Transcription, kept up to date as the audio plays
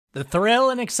The thrill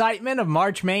and excitement of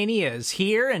March Mania is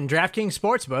here, and DraftKings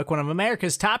Sportsbook, one of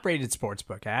America's top-rated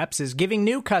sportsbook apps, is giving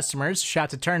new customers a shot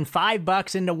to turn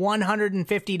 $5 into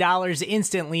 $150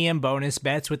 instantly in bonus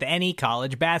bets with any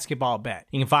college basketball bet.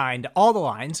 You can find all the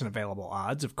lines and available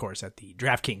odds, of course, at the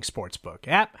DraftKings Sportsbook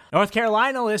app. North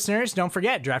Carolina listeners, don't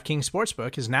forget, DraftKings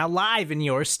Sportsbook is now live in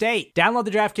your state. Download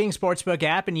the DraftKings Sportsbook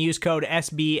app and use code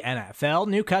SBNFL.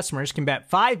 New customers can bet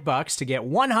 $5 to get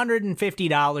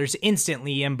 $150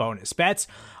 instantly in bonus bets,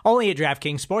 only at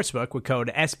DraftKings Sportsbook with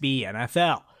code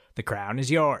SBNFL. The crown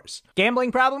is yours.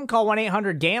 Gambling problem? Call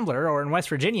 1-800-GAMBLER, or in West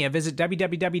Virginia, visit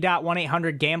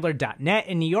www.1800gambler.net.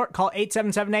 In New York, call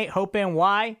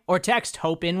 8778-HOPE-NY or text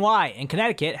HOPE-NY. In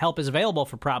Connecticut, help is available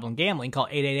for problem gambling. Call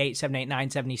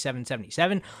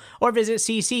 888-789-7777 or visit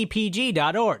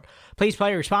ccpg.org. Please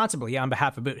play responsibly on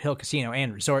behalf of Boot Hill Casino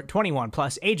and Resort. 21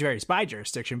 plus, age varies by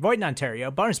jurisdiction. Void in Ontario.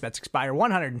 Bonus bets expire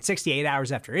 168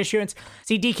 hours after issuance.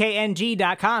 See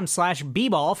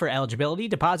dkng.com/bball for eligibility,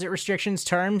 deposit restrictions,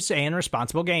 terms, and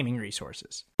responsible gaming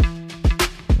resources.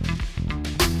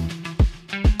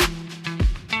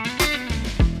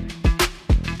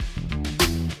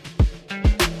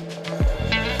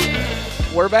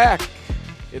 We're back.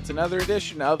 It's another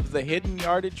edition of the Hidden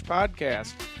Yardage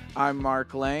podcast. I'm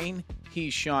Mark Lane.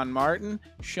 He's Sean Martin.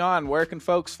 Sean, where can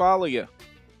folks follow you?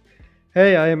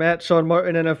 Hey, I am at Sean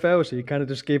Martin NFL, so you kind of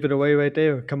just gave it away right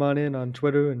there. Come on in on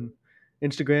Twitter and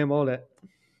Instagram, all that.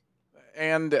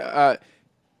 And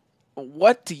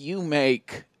what do you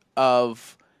make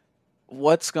of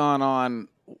what's gone on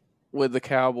with the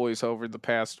Cowboys over the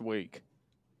past week?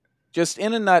 Just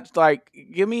in a nut,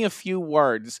 give me a few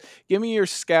words. Give me your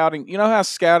scouting. You know how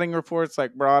scouting reports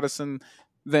like Broadison,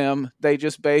 they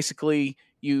just basically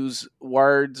use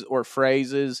words or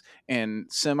phrases and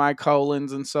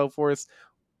semicolons and so forth.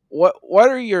 What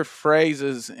are your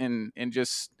phrases and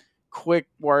just quick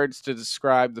words to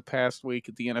describe the past week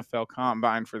at the NFL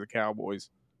Combine for the Cowboys?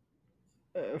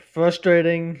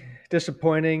 Frustrating,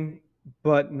 disappointing,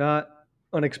 but not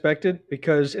unexpected,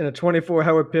 because in a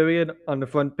 24-hour period on the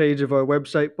front page of our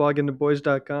website,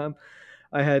 bloggingtheboys.com,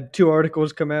 I had 2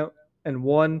 articles come out, and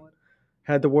one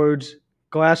had the words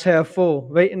glass half full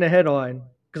right in the headline,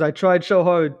 because I tried so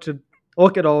hard to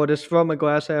look at all of this from a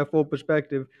glass half full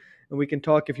perspective, and we can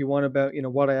talk if you want about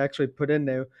what I actually put in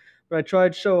there, but I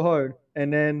tried so hard.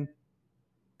 And then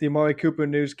the Amari Cooper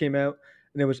news came out,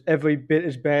 and it was every bit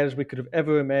as bad as we could have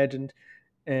ever imagined.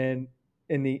 And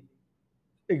in the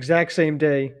exact same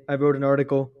day, I wrote an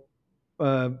article.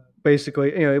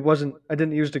 Basically, it wasn't. I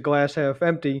didn't use the glass half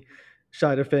empty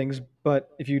side of things,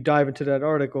 but if you dive into that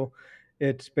article,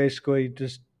 it's basically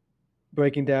just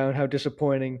breaking down how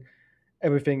disappointing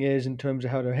everything is in terms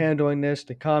of how they're handling this,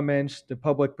 the comments, the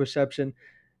public perception,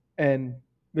 and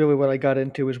really what I got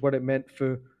into is what it meant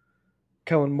for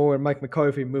Kellen Moore and Mike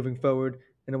McCarthy moving forward,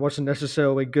 and it wasn't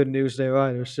necessarily good news there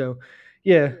either. So,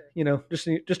 yeah,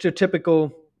 just your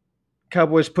typical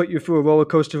Cowboys put you through a roller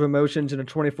coaster of emotions in a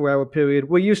 24-hour period.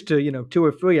 We're used to 2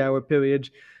 or 3 hour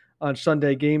periods on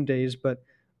Sunday game days, but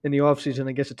in the offseason,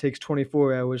 I guess it takes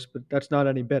 24 hours, but that's not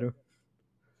any better.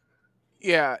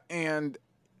 Yeah, and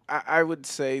I would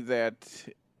say that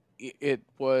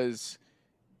it's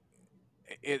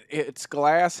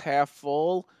glass half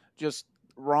full, just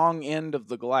wrong end of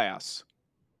the glass.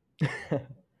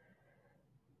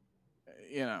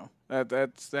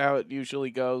 That's how it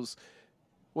usually goes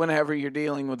whenever you're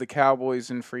dealing with the Cowboys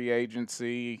in free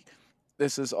agency.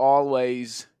 This is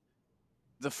always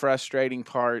the frustrating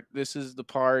part. This is the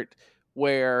part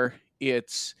where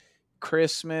it's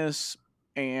Christmas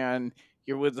and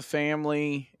you're with the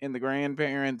family and the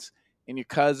grandparents and your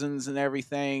cousins and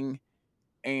everything,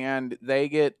 and they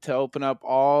get to open up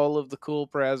all of the cool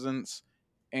presents,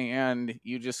 and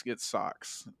you just get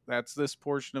socks. That's this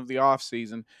portion of the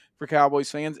offseason for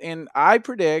Cowboys fans. And I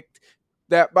predict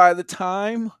that by the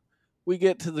time we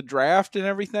get to the draft and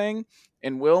everything,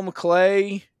 and Will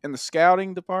McClay and the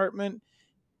scouting department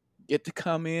get to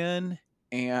come in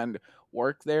and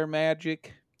work their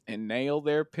magic and nail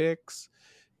their picks,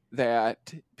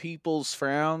 that people's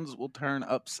frowns will turn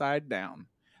upside down.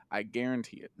 I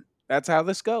guarantee it. That's how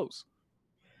this goes.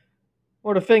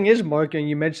 Well, the thing is, Mark, and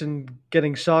you mentioned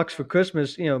getting socks for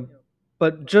Christmas,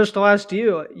 but just last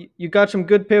year, you got some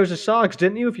good pairs of socks,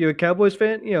 didn't you? If you're a Cowboys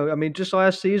fan, just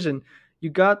last season, you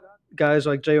got guys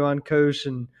like Jaron Kearse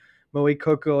and Malik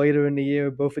Hooker later in the year,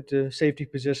 both at the safety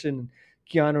position, and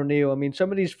Keanu Neal.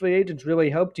 Some of these free agents really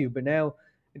helped you, but now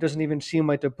it doesn't even seem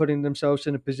like they're putting themselves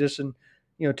in a position,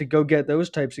 to go get those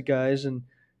types of guys. And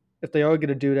if they are going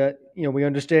to do that, we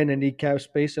understand they need cap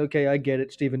space. Okay, I get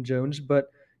it, Stephen Jones,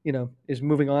 but is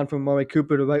moving on from Amari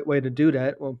Cooper the right way to do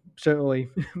that? Well, certainly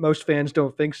most fans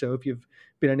don't think so if you've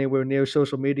been anywhere near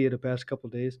social media the past couple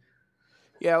of days.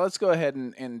 Yeah, let's go ahead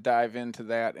and dive into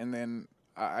that, and then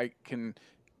I can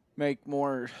make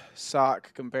more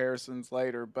sock comparisons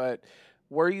later. But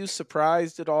were you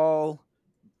surprised at all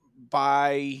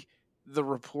by the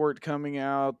report coming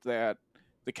out that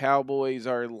the Cowboys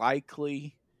are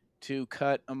likely to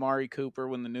cut Amari Cooper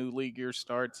when the new league year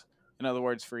starts? In other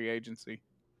words, free agency.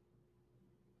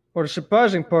 Well, the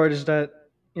surprising part is that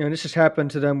this has happened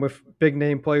to them with big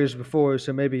name players before,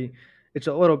 so maybe it's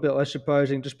a little bit less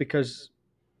surprising just because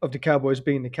of the Cowboys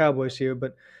being the Cowboys here.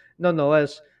 But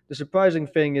nonetheless, the surprising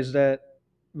thing is that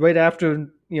right after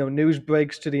news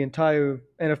breaks to the entire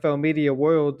NFL media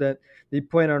world that they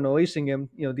plan on releasing him,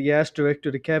 the asterisk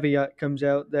or the caveat comes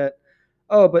out that,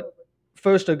 oh, but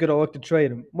first they're going to look to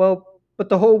trade him. Well, but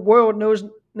the whole world knows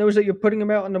that you're putting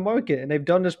him out on the market, and they've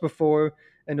done this before,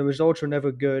 and the results are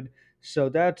never good. So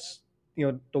that's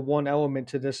the one element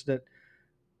to this that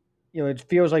it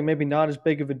feels like maybe not as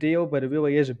big of a deal, but it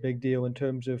really is a big deal in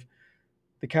terms of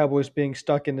the Cowboys being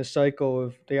stuck in the cycle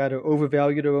of they either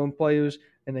overvalue their own players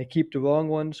and they keep the wrong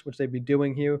ones, which they'd be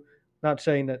doing here. Not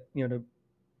saying that they're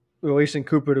releasing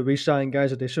Cooper to re-sign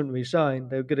guys that they shouldn't re-sign.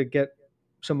 They're going to get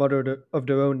some other of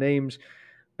their own names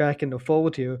back in the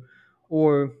fold here,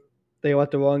 or they let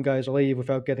the wrong guys leave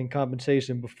without getting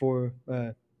compensation before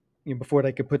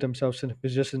they could put themselves in a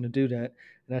position to do that.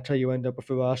 And that's how you end up with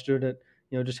a roster that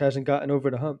just hasn't gotten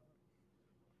over the hump.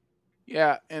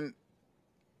 Yeah, and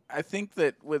I think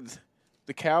that with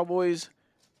the Cowboys,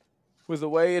 with the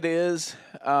way it is,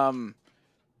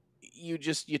 you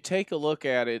take a look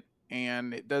at it,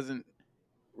 and it doesn't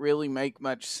really make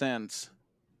much sense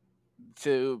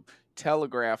to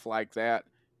telegraph like that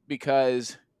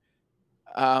because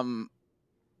um,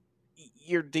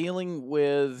 you're dealing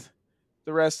with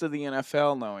the rest of the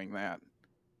NFL knowing that.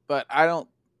 But I don't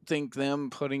think them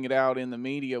putting it out in the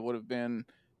media would have been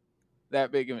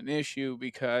that big of an issue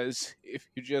because if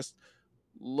you just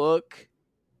look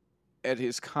at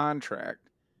his contract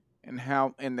and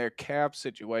how in their cap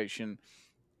situation,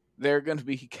 they're going to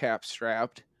be cap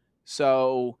strapped.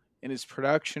 So, and his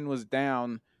production was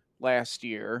down last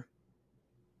year.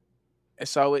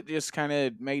 So it just kind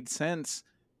of made sense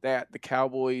that the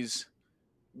Cowboys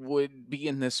would be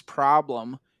in this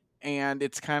problem. And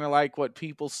it's kind of like what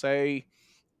people say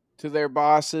to their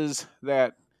bosses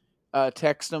that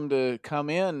text them to come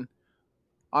in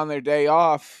on their day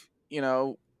off,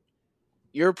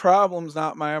 your problem's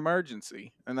not my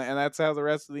emergency. And that's how the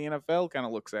rest of the NFL kind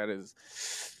of looks at it is,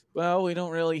 well, we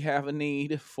don't really have a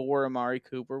need for Amari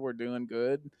Cooper. We're doing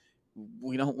good.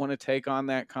 We don't want to take on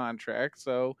that contract.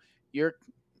 So your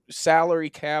salary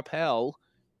cap hell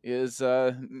is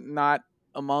not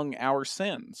among our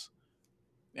sins.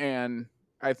 And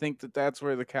I think that that's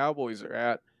where the Cowboys are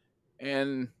at.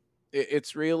 And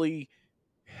it's really,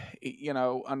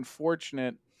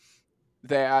 unfortunate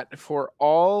that for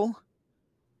all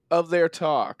of their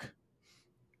talk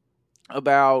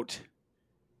about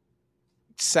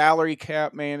salary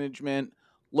cap management,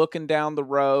 looking down the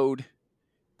road,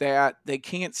 that they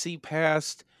can't see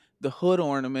past the hood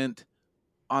ornament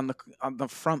on the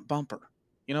front bumper.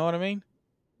 You know what I mean?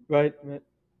 Right.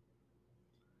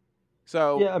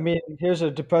 So Yeah, I mean, here's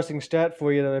a depressing stat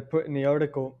for you that I put in the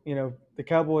article. The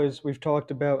Cowboys, we've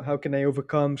talked about how can they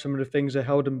overcome some of the things that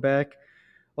held them back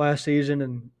last season,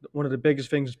 and one of the biggest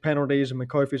things is penalties, and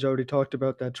McCarthy's already talked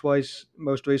about that twice,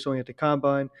 most recently at the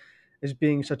Combine, as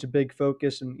being such a big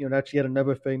focus, and that's yet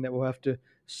another thing that we'll have to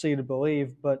see to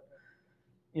believe. But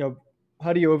you know,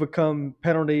 how do you overcome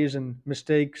penalties and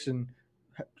mistakes and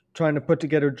trying to put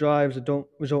together drives that don't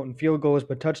result in field goals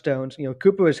but touchdowns?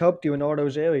 Cooper has helped you in all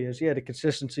those areas. Yeah, the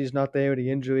consistency is not there,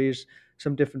 the injuries,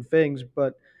 some different things,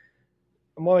 but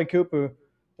Amari Cooper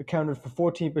accounted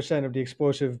for 14% of the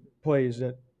explosive plays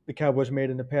that the Cowboys made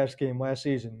in the pass game last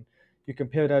season. You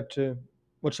compare that to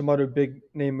what some other big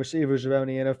name receivers around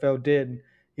the NFL did.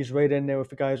 He's right in there with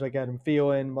the guys like Adam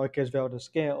Thielen, Marquez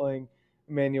Valdez-Scantling,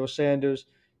 Emmanuel Sanders.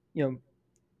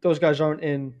 Those guys aren't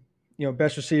in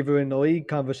best receiver in the league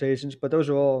conversations, but those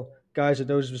are all guys that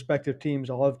those respective teams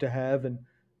love to have, and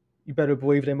you better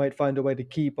believe they might find a way to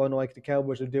keep, unlike the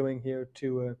Cowboys are doing here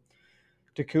to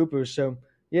Cooper. So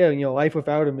yeah, life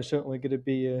without him is certainly going to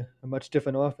be a much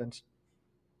different offense.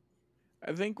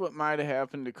 I think what might have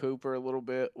happened to Cooper a little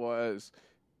bit was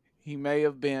he may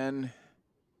have been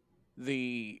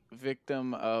the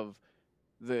victim of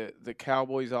the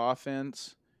Cowboys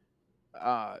offense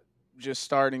uh, just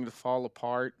starting to fall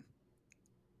apart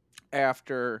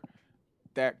after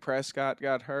Dak Prescott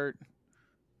got hurt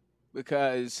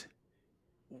because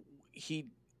he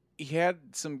he had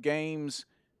some games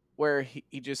where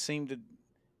he just seemed to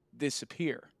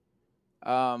disappear,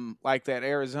 like that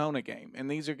Arizona game. And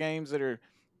these are games that are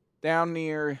down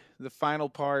near the final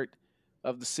part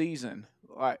of the season.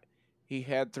 Like he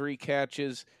had 3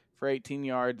 catches for 18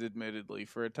 yards, admittedly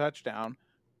for a touchdown,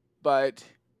 but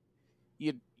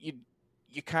you you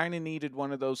you kind of needed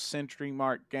one of those century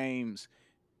mark games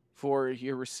for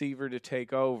your receiver to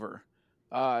take over.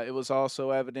 It was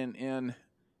also evident in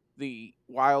the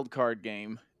wild card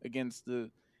game against the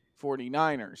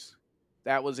 49ers.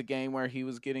 That was a game where he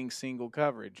was getting single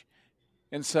coverage.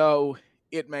 And so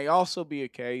it may also be a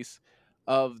case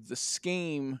of the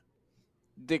scheme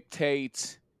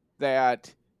dictates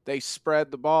that they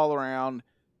spread the ball around.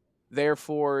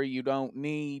 Therefore, you don't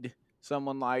need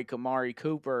someone like Amari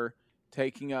Cooper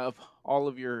taking up all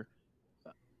of your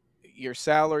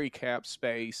salary cap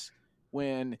space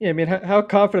when Yeah, I mean, how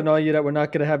confident are you that we're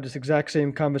not going to have this exact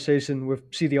same conversation with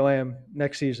CD Lamb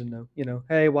next season, though?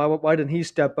 Hey, why didn't he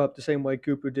step up the same way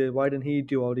Cooper did? Why didn't he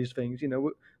do all these things?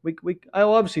 I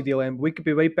love CD Lamb. We could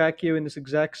be right back here in this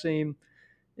exact same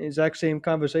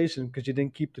conversation because you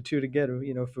didn't keep the two together,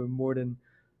 for more than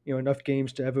enough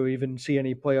games to ever even see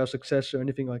any playoff success or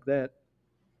anything like that.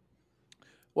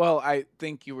 well, I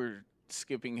think you were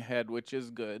skipping ahead, which is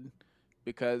good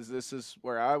because this is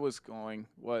where I was going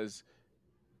was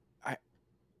I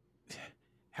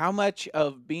how much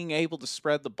of being able to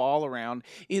spread the ball around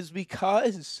is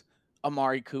because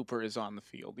Amari Cooper is on the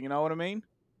field. You know what I mean?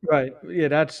 Right. Yeah,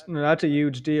 that's a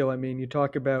huge deal. I mean, you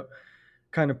talk about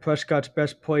kind of Prescott's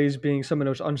best plays being some of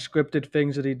those unscripted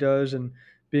things that he does, and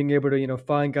being able to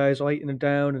find guys lighting them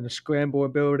down, and the scramble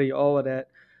ability, all of that.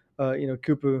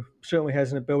 Cooper certainly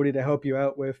has an ability to help you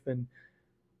out with. And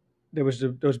there was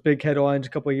those big headlines a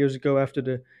couple of years ago after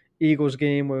the Eagles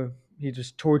game where he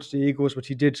just torched the Eagles, which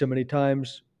he did so many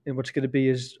times, in what's going to be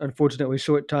his unfortunately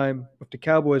short time with the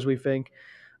Cowboys. We think,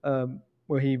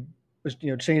 where he was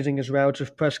changing his routes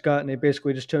with Prescott, and they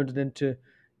basically just turned it into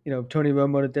Tony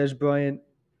Romo to Des Bryant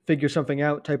figure something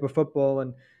out type of football,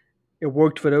 and it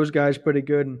worked for those guys pretty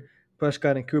good. And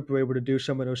Prescott and Cooper were able to do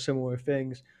some of those similar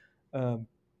things. Um,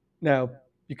 Now,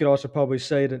 you could also probably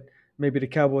say that maybe the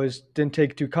Cowboys didn't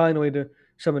take too kindly to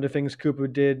some of the things Cooper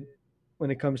did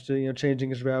when it comes to changing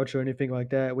his routes or anything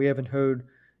like that. We haven't heard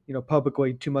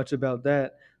publicly too much about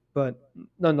that, but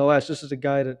nonetheless, this is a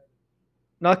guy that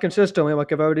not consistently,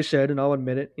 like I've already said, and I'll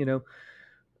admit it.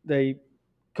 They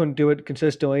couldn't do it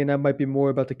consistently, and that might be more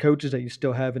about the coaches that you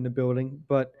still have in the building.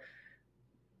 But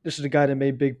this is a guy that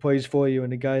made big plays for you,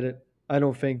 and a guy that I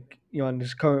don't think on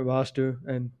this current roster,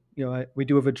 and we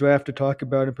do have a draft to talk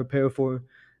about and prepare for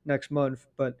next month,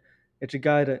 but it's a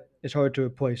guy that is hard to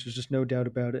replace. There's just no doubt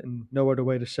about it, and no other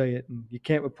way to say it. And you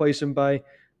can't replace him by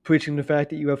preaching the fact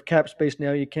that you have cap space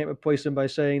now. You can't replace him by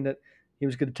saying that he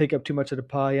was going to take up too much of the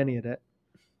pie. Any of that.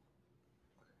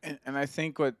 And I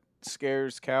think what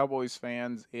scares Cowboys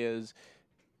fans is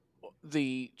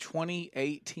the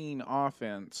 2018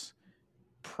 offense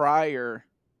prior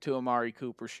to Amari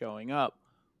Cooper showing up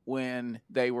when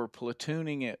they were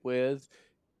platooning it with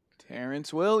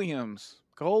Terrence Williams,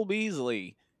 Cole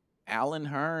Beasley, Allen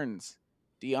Hurns,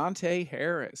 Deontay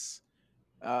Harris,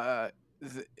 uh,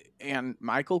 and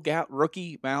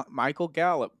rookie Michael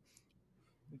Gallup.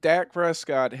 Dak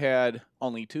Prescott had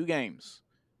only 2 games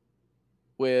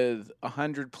with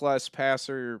 100+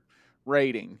 passer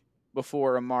rating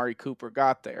before Amari Cooper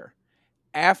got there.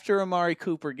 After Amari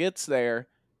Cooper gets there,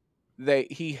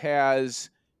 he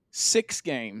has 6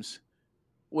 games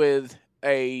with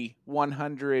a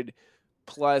 100+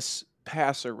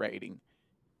 passer rating.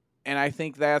 And I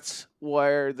think that's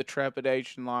where the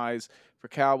trepidation lies for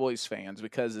Cowboys fans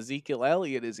because Ezekiel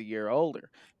Elliott is a year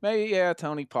older. Maybe, yeah,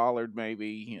 Tony Pollard,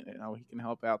 maybe, he can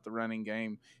help out the running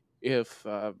game if,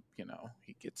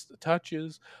 he gets the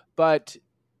touches. But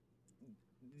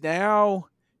now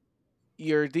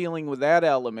you're dealing with that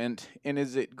element, and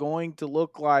is it going to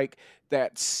look like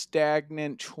that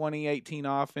stagnant 2018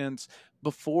 offense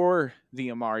before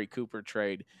the Amari Cooper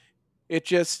trade?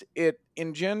 It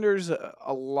engenders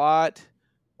a lot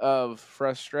of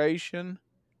frustration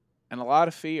and a lot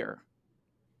of fear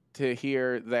to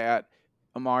hear that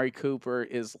Amari Cooper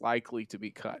is likely to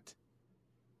be cut.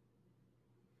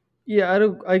 Yeah,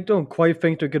 I don't quite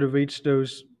think they're going to reach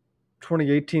those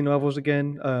 2018 levels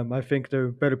again. I think they're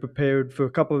better prepared for a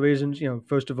couple of reasons.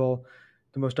 First of all,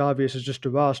 the most obvious is just the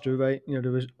roster, right?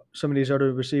 Some of these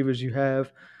other receivers you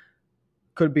have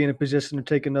could be in a position to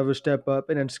take another step up,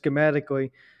 and then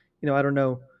schematically, I don't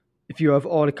know if you have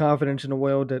all the confidence in the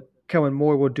world that Kellen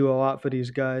Moore will do a lot for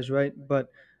these guys, right? But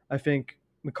I think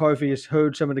McCarthy has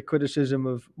heard some of the criticism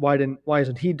of why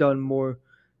isn't he done more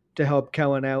to help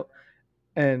Kellen out,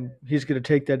 and he's going to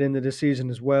take that into the season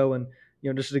as well. And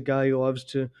this is a guy who loves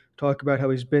to talk about how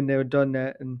he's been there, done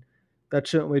that, and that's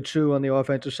certainly true on the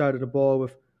offensive side of the ball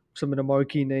with some of the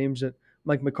marquee names that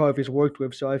Mike McCarthy's worked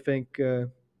with. So I think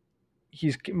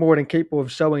he's more than capable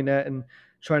of selling that and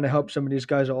trying to help some of these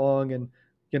guys along. And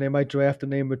they might draft a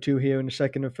name or two here in the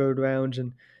second and third rounds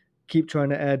and keep trying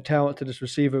to add talent to this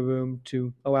receiver room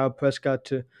to allow Prescott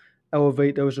to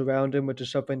elevate those around him, which is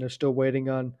something they're still waiting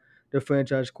on their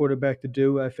franchise quarterback to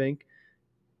do. I think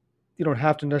you don't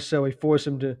have to necessarily force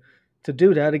him to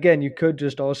do that. Again, you could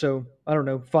just also, I don't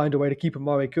know, find a way to keep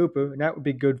Amari Cooper, and that would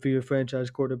be good for your franchise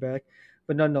quarterback.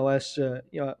 But nonetheless,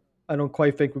 I don't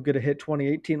quite think we're going to hit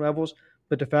 2018 levels.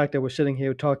 But the fact that we're sitting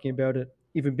here talking about it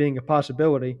even being a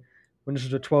possibility when this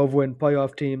is a 12-win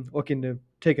playoff team looking to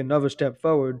take another step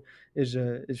forward is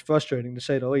frustrating to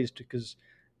say the least. Because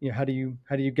how do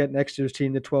you get next year's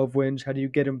team to 12 wins? How do you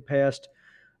get them past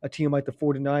a team like the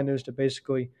 49ers that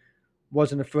basically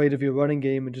wasn't afraid of your running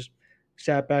game and just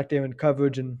sat back there in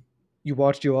coverage, and you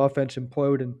watched your offense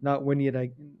implode and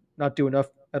not do enough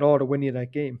at all to win you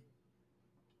that game.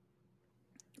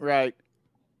 Right.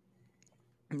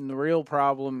 And the real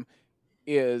problem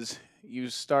is you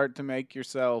start to make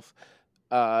yourself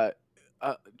uh,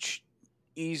 uh,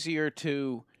 easier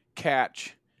to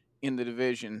catch in the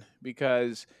division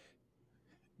because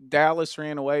Dallas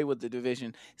ran away with the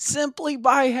division simply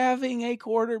by having a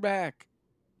quarterback,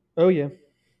 Oh yeah,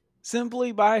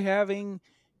 simply by having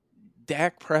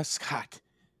Dak Prescott.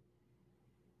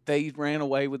 They ran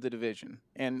away with the division.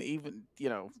 And even,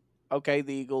 okay,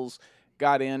 the Eagles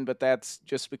got in, but that's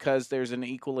just because there's an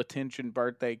equal attention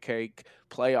birthday cake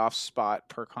playoff spot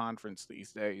per conference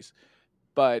these days.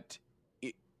 But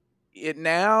it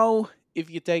now, if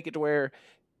you take it to where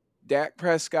Dak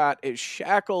Prescott is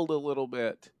shackled a little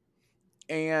bit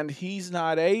and he's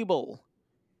not able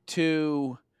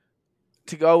to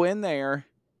go in there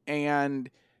and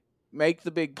make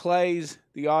the big plays,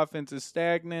 the offense is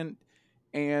stagnant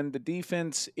and the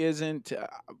defense isn't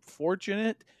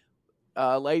fortunate.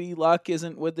 Lady Luck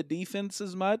isn't with the defense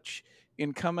as much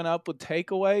in coming up with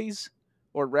takeaways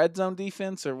or red zone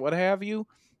defense or what have you,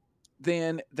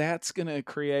 then that's going to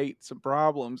create some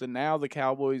problems. And now the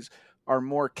Cowboys are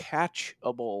more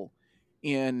catchable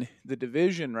in the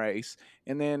division race.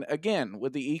 And then again,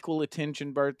 with the equal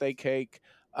attention birthday cake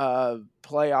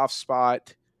playoff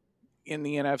spot in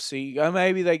the NFC,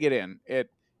 maybe they get in at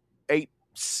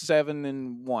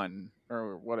 8-7-1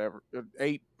 or whatever,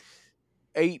 8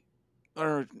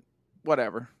 or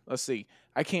whatever. Let's see.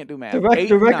 I can't do the math. rec- Eight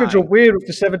the and records are nine. weird with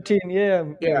the 17. Yeah,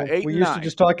 Yeah, eight we're and used to nine.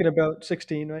 just talking about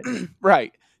 16, right?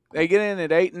 Right. They get in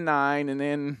at 8 and 9, and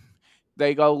then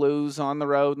they go lose on the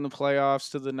road in the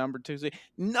playoffs to the number 2 seed.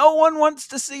 No one wants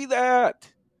to see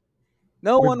that.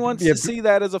 No We've one wants yeah, to see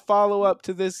that as a follow up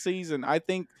to this season. I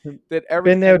think that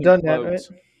been there, everything done that, right?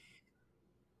 implodes.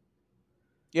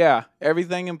 Yeah,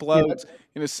 everything Yeah, implodes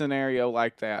in a scenario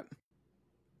like that.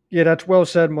 yeah, that's well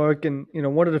said, Mark. And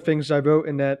one of the things I wrote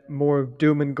in that more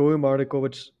doom and gloom article,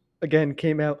 which again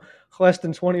came out less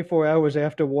than 24 hours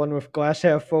after one with glass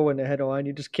half full in the headline.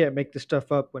 You just can't make this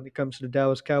stuff up when it comes to the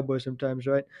Dallas Cowboys sometimes,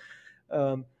 right?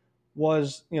 Um,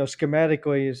 was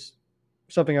schematically is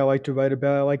something I like to write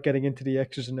about. I like getting into the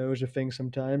X's and O's of things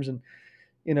sometimes, and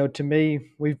to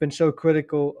me, we've been so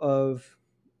critical of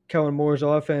Kellen Moore's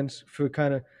offense for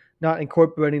kind of not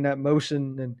incorporating that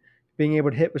motion and being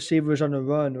able to hit receivers on the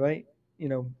run, right?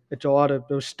 It's a lot of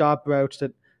those stop routes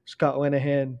that Scott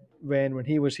Linehan ran when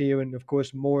he was here, and of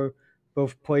course Moore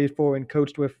both played for and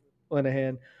coached with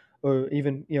Linehan, or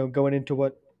even going into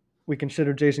what we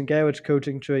consider Jason Garrett's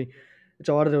coaching tree. It's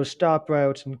a lot of those stop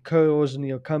routes and curls and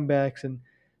comebacks and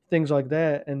things like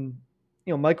that, and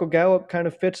Michael Gallup kind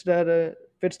of fits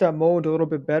that mold a little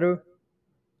bit better.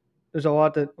 There's a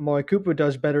lot that Amari Cooper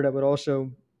does better that would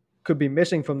also could be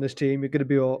missing from this team. You're going to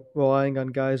be relying on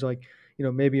guys like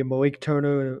maybe a Malik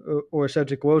Turner or a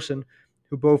Cedric Wilson,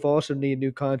 who both also need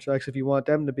new contracts if you want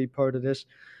them to be part of this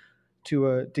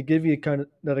to give you kind of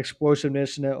that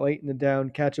explosiveness and that late in the down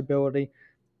catchability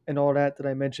and all that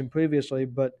I mentioned previously.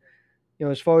 But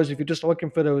as far as if you're just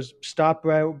looking for those stop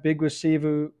route, big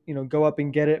receiver, go up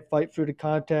and get it, fight through the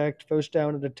contact, first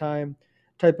down at a time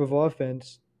type of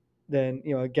offense, then,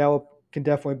 Gallup can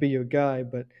definitely be your guy,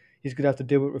 but he's going to have to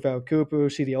do it without Cooper.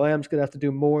 CeeDee Lamb's going to have to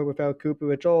do more without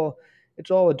Cooper. It's all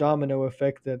a domino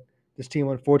effect that this team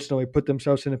unfortunately put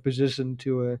themselves in a position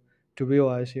to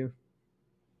realize here.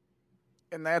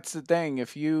 And that's the thing.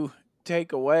 If you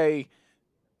take away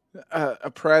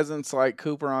a presence like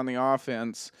Cooper on the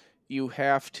offense, you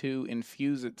have to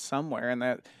infuse it somewhere, and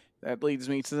that leads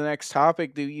me to the next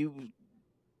topic. Do you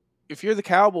if you're the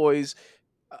Cowboys,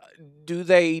 uh, do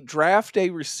they draft a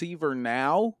receiver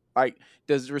now? Like,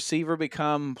 does the receiver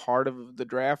become part of the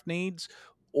draft needs,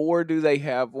 or do they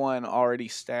have one already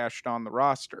stashed on the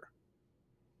roster?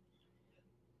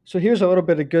 So here's a little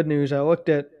bit of good news. I looked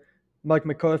at Mike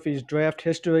McCarthy's draft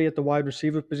history at the wide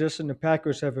receiver position. The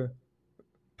Packers have a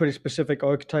pretty specific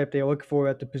archetype they look for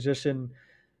at the position.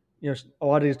 A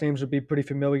lot of these names would be pretty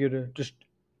familiar to just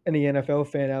any NFL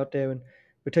fan out there, and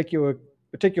particular,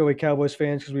 particularly Cowboys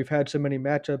fans, because we've had so many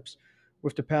matchups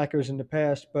with the Packers in the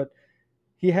past. But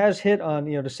he has hit on,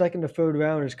 the second to third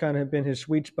round has kind of been his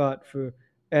sweet spot for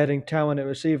adding talent at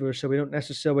receiver. So we don't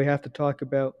necessarily have to talk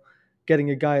about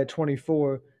getting a guy at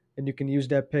 24 and you can use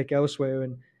that pick elsewhere.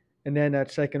 And then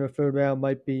that second or third round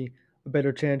might be a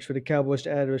better chance for the Cowboys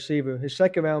to add a receiver. His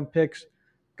second round picks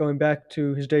going back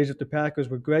to his days at the Packers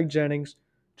were Greg Jennings,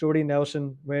 Jordy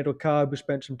Nelson, Randall Cobb, who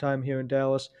spent some time here in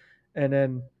Dallas, and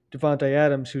then Devontae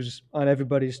Adams, who's on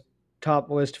everybody's top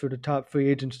list for the top free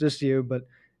agents this year, but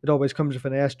it always comes with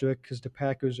an asterisk because the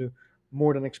Packers are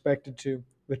more than expected to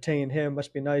retain him.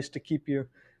 Must be nice to keep your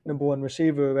number one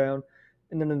receiver around.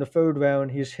 And then in the third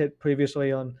round, he's hit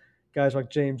previously on guys like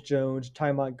James Jones,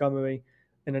 Ty Montgomery,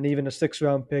 and then even a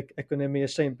sixth-round pick,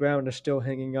 Equinemius St. Brown, is still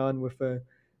hanging on with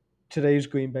today's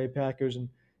Green Bay Packers and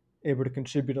able to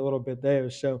contribute a little bit there.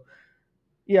 So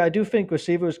yeah, I do think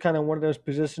receiver is kind of one of those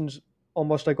positions,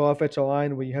 almost like offensive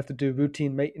line, where you have to do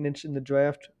routine maintenance in the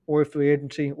draft or free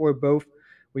agency or both,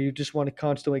 where you just want to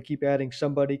constantly keep adding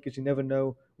somebody because you never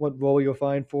know what role you'll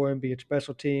find for him, be it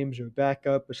special teams or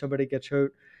backup or somebody gets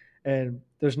hurt. And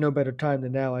there's no better time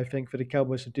than now, I think, for the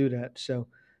Cowboys to do that. So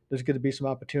there's going to be some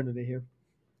opportunity here.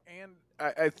 And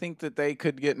I think that they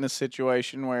could get in a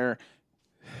situation where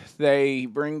they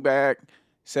bring back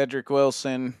Cedric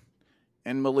Wilson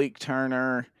and Malik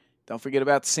Turner. Don't forget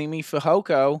about Simi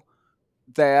Fehoko,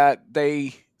 that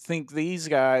they think these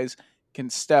guys can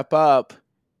step up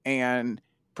and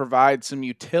provide some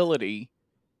utility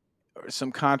or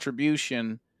some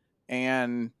contribution,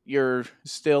 and you're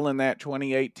still in that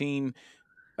 2018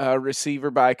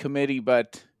 receiver by committee,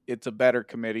 but it's a better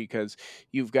committee because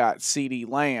you've got CeeDee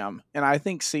Lamb, and I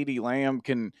think CeeDee Lamb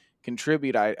can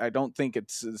contribute. I don't think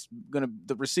it's going to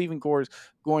the receiving core is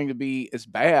going to be as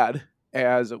bad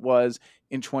as it was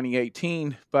in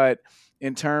 2018, but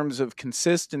in terms of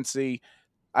consistency,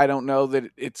 I don't know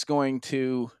that it's going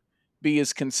to be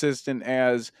as consistent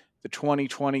as the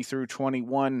 2020 through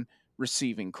 21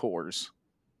 receiving cores.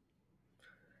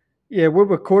 Yeah, we're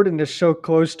recording this so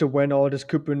close to when all this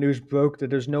Cooper news broke that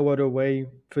there's no other way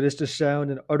for this to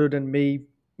sound and other than me,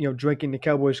 drinking the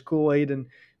Cowboys Kool-Aid and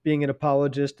being an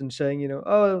apologist and saying,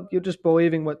 oh, you're just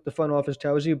believing what the front office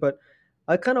tells you. But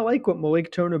I kind of like what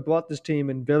Malik Turner brought this team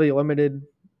in very limited,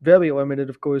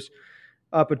 of course,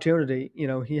 opportunity.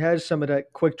 He has some of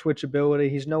that quick twitch ability.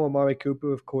 He's no Amari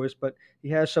Cooper, of course, but he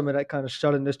has some of that kind of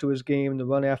suddenness to his game, the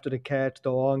run after the catch,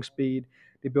 the long speed,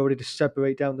 the ability to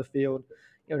separate down the field.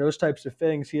 Those types of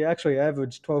things. He actually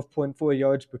averaged 12.4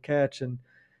 yards per catch, and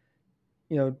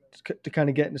to kind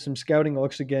of get into some scouting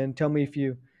looks again. Tell me if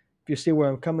you see where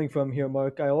I'm coming from here,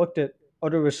 Mark. I looked at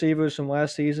other receivers from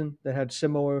last season that had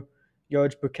similar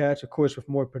yards per catch, of course, with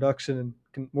more production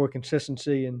and more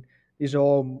consistency, and these are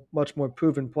all much more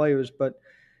proven players. But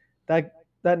that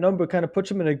number kind of puts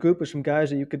him in a group of some guys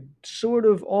that you could sort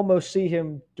of almost see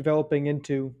him developing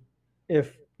into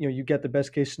if you get the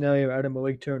best case scenario out of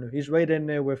Malik Turner. He's right in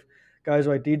there with guys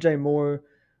like DJ Moore,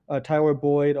 Tyler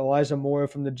Boyd, Elijah Moore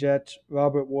from the Jets,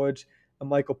 Robert Woods, and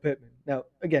Michael Pittman. Now,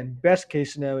 again, best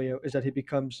case scenario is that he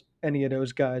becomes any of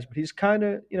those guys, but he's kind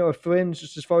of a fringe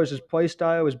just as far as his play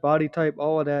style, his body type,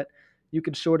 all of that. You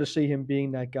could sort of see him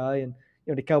being that guy, and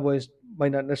the Cowboys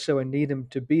might not necessarily need him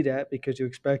to be that because you're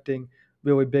expecting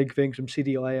really big things from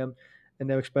CeeDee Lamb, and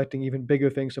they're expecting even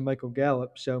bigger things from Michael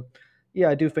Gallup. So, yeah,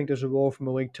 I do think there's a role for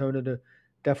Malik Turner to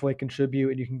definitely contribute,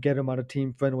 and you can get him on a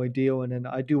team-friendly deal. And then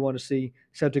I do want to see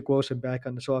Cedric Wilson back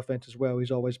on this offense as well. He's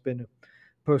always been a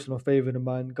personal favorite of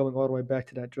mine, going all the way back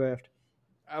to that draft.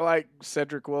 I like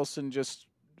Cedric Wilson just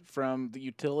from the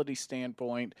utility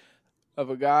standpoint of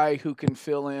a guy who can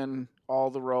fill in all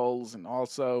the roles, and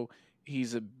also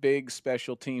he's a big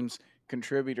special teams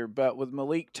contributor. But with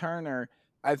Malik Turner,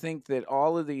 I think that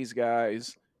all of these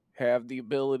guys have the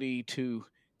ability to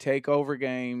take over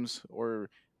games or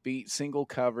beat single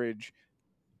coverage.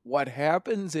 What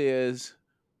happens is,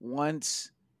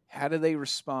 once how do they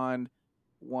respond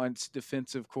once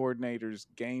defensive coordinators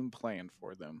game plan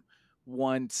for them,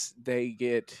 once they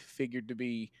get figured to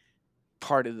be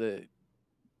part of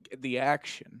the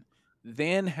action,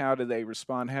 then how do they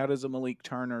respond? How does a Malik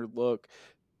Turner look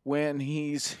when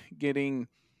he's getting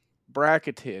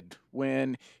bracketed,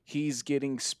 when he's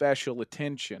getting special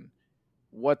attention?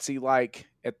 What's he like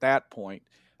at that point?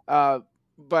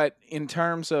 But in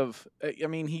terms of, I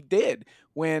mean, he did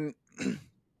when,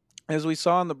 as we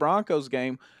saw in the Broncos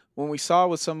game, when we saw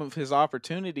with some of his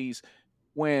opportunities,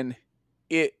 when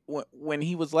when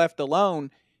he was left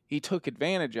alone, he took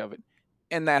advantage of it,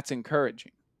 and that's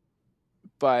encouraging.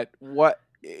 But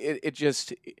it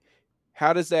just,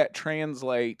 how does that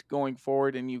translate going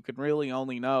forward? And you can really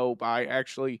only know by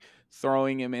actually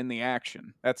throwing him in the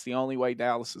action. That's the only way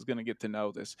Dallas is going to get to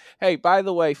know this. Hey, by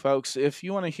the way, folks, if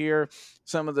you want to hear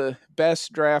some of the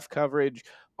best draft coverage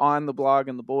on the Blog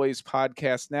and the Boys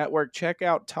podcast network, check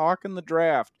out Talking the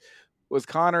Draft with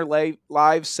Connor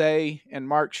Livesay and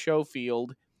Mark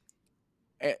Schofield.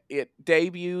 It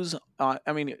debuts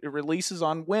it releases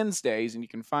on Wednesdays, and you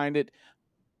can find it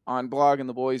on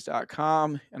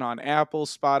blogandtheboys.com and on Apple,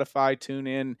 Spotify,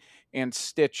 TuneIn, and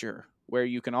Stitcher, where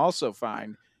you can also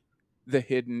find the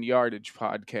Hidden Yardage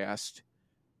podcast.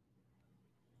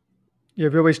 You're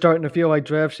really starting to feel like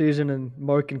draft season, and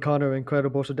Mark and Connor are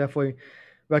incredible. So definitely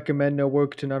recommend their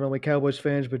work to not only Cowboys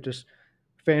fans, but just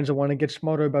fans that want to get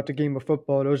smarter about the game of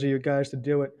football. Those are your guys to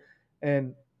do it.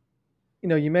 And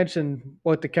you mentioned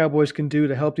what the Cowboys can do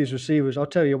to help these receivers. I'll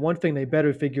tell you one thing they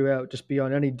better figure out, just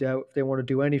beyond any doubt, if they want to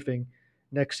do anything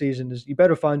next season, is you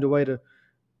better find a way to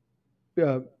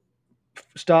uh,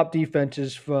 stop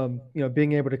defenses from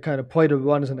being able to kind of play the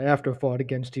run as an afterthought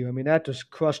against you. I mean, that just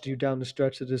crushed you down the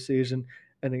stretch of the season,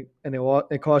 and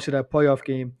it cost you that playoff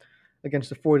game against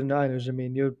the 49ers. I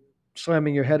mean, you're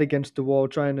slamming your head against the wall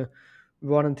trying to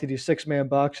run into these six-man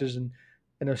boxes, and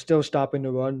they're still stopping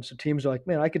the run. So teams are like,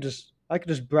 man, I could just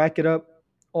bracket up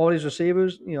all these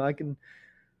receivers. I can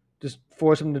just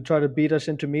force them to try to beat us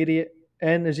intermediate.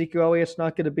 And Ezekiel Elliott's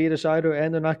not going to beat us either,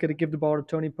 and they're not going to give the ball to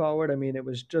Tony Pollard. I mean, it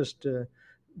was just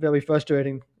very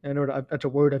frustrating. I know that's a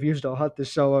word I've used a lot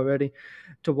this show already,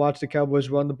 to watch the Cowboys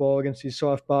run the ball against these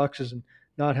soft boxes and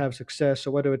not have success.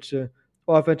 So whether it's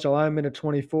offensive lineman at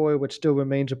 24, which still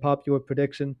remains a popular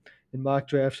prediction in mock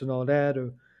drafts and all that,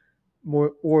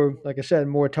 or like I said,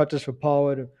 more touches for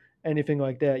Pollard or anything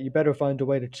like that, you better find a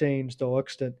way to change the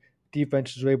looks that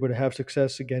defenses are able to have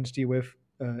success against you with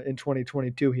in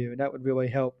 2022 here, and that would really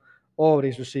help all of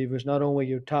these receivers, not only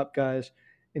your top guys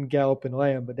in Gallup and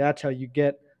Lamb, but that's how you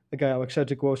get a guy like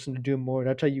Cedric Wilson to do more.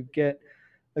 That's how you get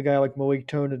a guy like Malik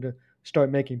Turner to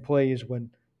start making plays when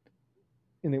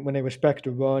they respect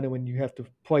the run and when you have to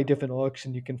play different looks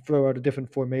and you can throw out of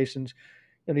different formations.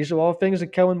 And these are all things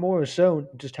that Kellen Moore has shown.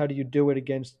 Just how do you do it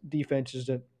against defenses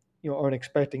that aren't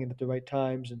expecting it at the right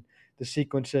times, and the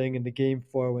sequencing and the game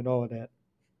flow and all of that.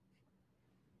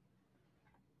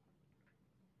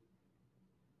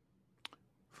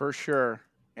 For sure.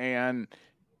 And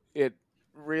it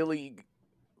really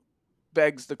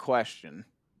begs the question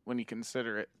when you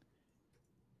consider it.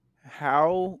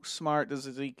 How smart does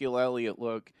Ezekiel Elliott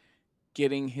look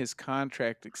getting his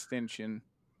contract extension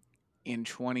in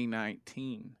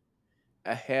 2019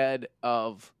 ahead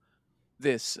of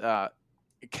this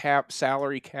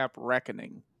salary cap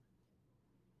reckoning?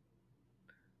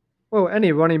 Well,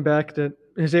 any running back that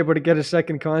is able to get a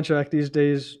second contract these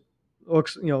days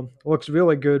looks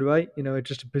really good, right? It's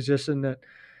just a position that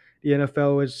the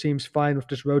NFL seems fine with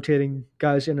just rotating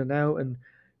guys in and out, and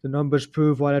the numbers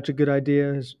prove why that's a good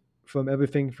idea. From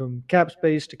everything from cap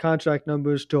space to contract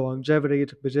numbers to longevity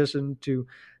to position to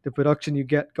the production you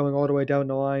get going all the way down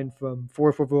the line from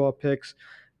fourth overall picks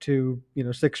to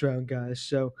 6th round guys.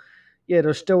 So yeah,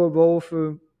 there's still a role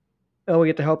for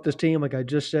Elliott to help this team. Like I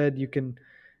just said, you can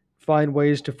find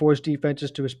ways to force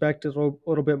defenses to respect it a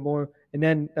little bit more, and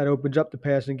then that opens up the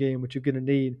passing game, which you're going to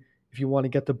need if you want to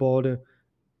get the ball to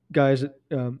guys that,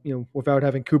 without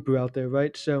having Cooper out there,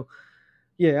 right? So,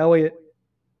 yeah, Elliott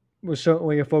was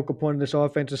certainly a focal point of this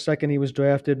offense the second he was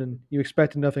drafted, and you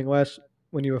expected nothing less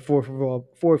when you were fourth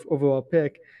overall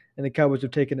pick, and the Cowboys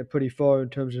have taken it pretty far in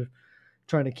terms of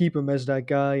trying to keep him as that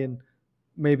guy, and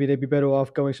maybe they'd be better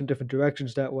off going some different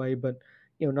directions that way. But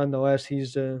nonetheless,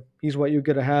 he's what you're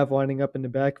going to have lining up in the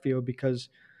backfield because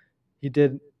he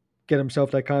did get himself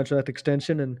that contract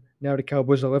extension, and now the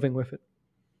Cowboys are living with it.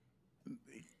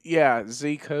 Yeah,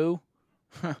 Zeke who?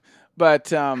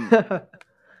 But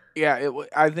yeah,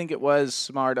 I think it was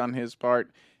smart on his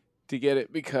part to get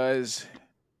it because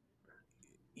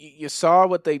you saw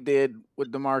what they did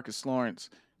with DeMarcus Lawrence,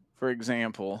 for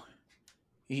example.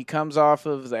 He comes off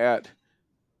of that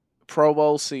Pro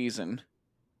Bowl season,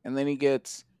 and then he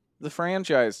gets the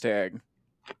franchise tag.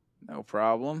 No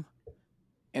problem.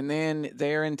 And then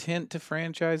their intent to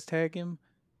franchise tag him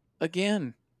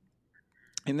again.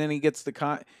 And then he gets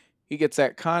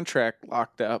that contract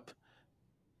locked up.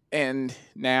 And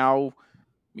now,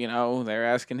 they're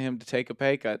asking him to take a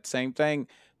pay cut. Same thing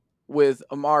with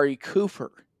Amari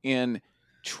Cooper in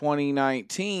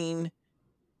 2019.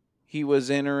 He was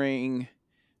entering,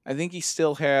 I think he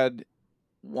still had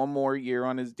one more year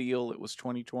on his deal. It was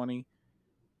 2020.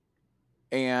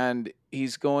 And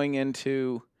he's going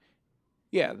into,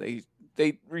 yeah, they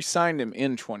re-signed him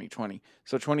in 2020.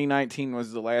 So 2019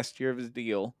 was the last year of his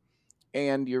deal.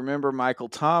 And you remember Michael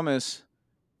Thomas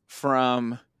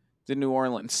from the New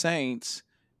Orleans Saints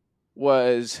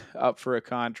was up for a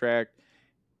contract,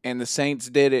 and the Saints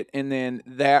did it, and then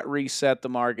that reset the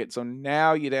market. So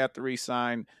now you'd have to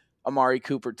re-sign Amari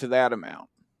Cooper to that amount.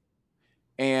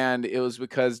 And it was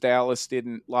because Dallas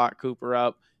didn't lock Cooper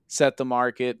up, set the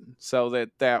market so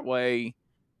that way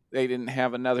they didn't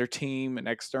have another team, an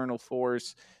external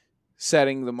force,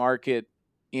 setting the market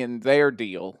in their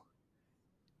deal.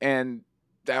 And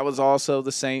that was also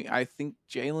the same. I think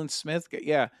Jalen Smith,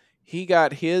 he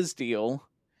got his deal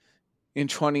in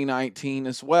 2019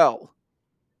 as well.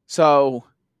 So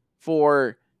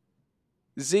for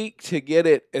Zeke to get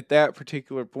it at that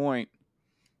particular point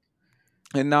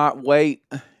and not wait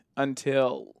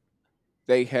until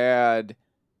they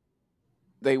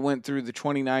went through the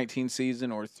 2019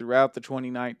 season or throughout the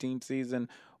 2019 season,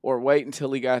 or wait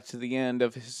until he got to the end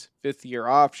of his 5th-year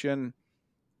option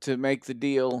to make the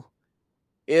deal,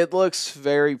 it looks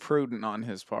very prudent on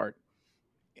his part.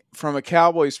 From a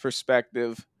Cowboys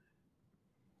perspective,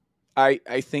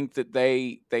 I think that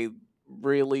they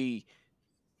really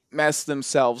messed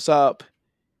themselves up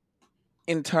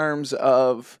in terms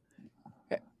of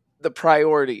the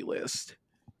priority list.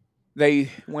 They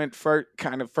went first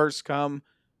come,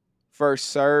 first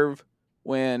serve,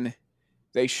 when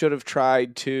they should have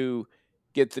tried to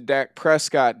get the Dak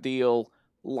Prescott deal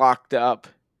locked up,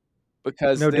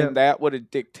 because No then doubt. that would have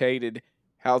dictated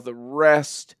how the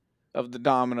rest of the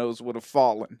dominoes would have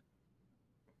fallen.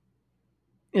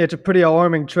 Yeah, it's a pretty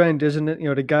alarming trend, isn't it?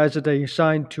 The guys that they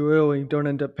sign too early don't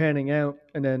end up panning out,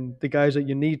 and then the guys that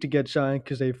you need to get signed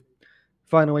because they've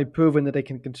finally proven that they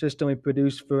can consistently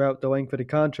produce throughout the length of the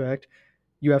contract,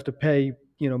 you have to pay,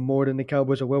 more than the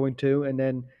Cowboys are willing to, and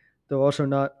then they're also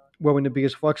not willing to be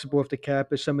as flexible with the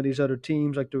cap as some of these other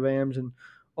teams like the Rams and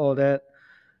all that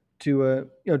to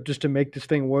just to make this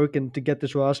thing work and to get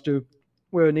this roster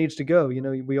where it needs to go.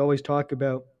 We always talk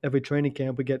about every training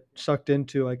camp we get sucked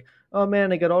into like, oh man,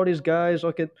 they got all these guys.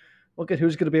 Look at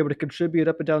who's going to be able to contribute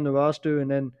up and down the roster, and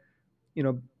then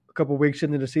a couple weeks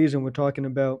into the season we're talking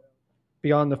about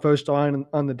beyond the first line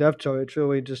on the depth chart. It's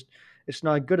really just it's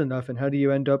not good enough. And how do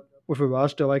you end up with a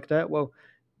roster like that? Well,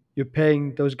 you're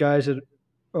paying those guys that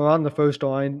are on the first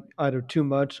line either too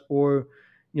much, or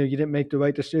you didn't make the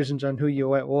right decisions on who you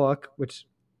let walk, which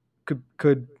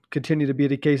could continue to be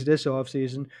the case this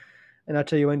offseason. And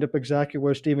that's how you end up exactly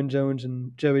where Stephen Jones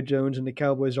and Jerry Jones and the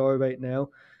Cowboys are right now.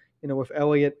 With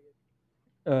Elliott,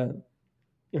 uh,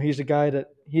 he's a guy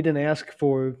that he didn't ask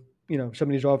for. Some of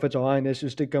these offensive line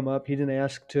issues to come up. He didn't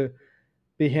ask to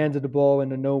be handed the ball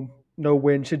in a no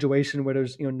win situation where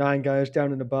there's 9 guys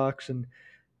down in the box and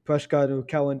Prescott or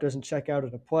Kellen doesn't check out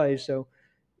of the play. So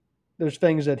there's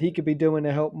things that he could be doing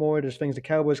to help more. There's things the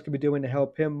Cowboys could be doing to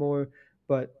help him more.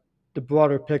 But the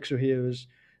broader picture here is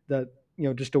that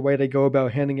just the way they go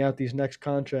about handing out these next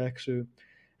contracts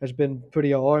has been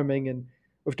pretty alarming. And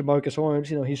with DeMarcus Lawrence,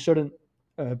 he shouldn't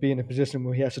be in a position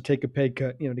where he has to take a pay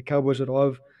cut. The Cowboys would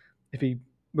love if he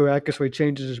miraculously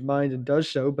changes his mind and does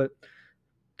so, but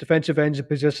defensive end's a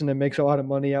position that makes a lot of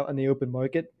money out in the open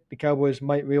market. The Cowboys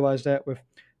might realize that with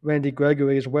Randy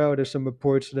Gregory as well. There's some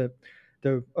reports that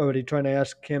they're already trying to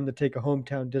ask him to take a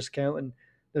hometown discount, and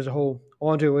there's a whole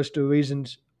laundry list of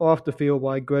reasons off the field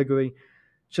why Gregory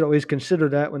should always consider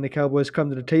that when the Cowboys come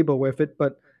to the table with it.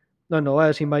 But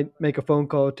nonetheless, he might make a phone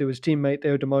call to his teammate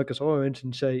there, DeMarcus Lawrence,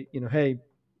 and say, hey,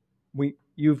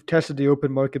 you've tested the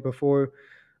open market before,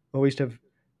 or at least have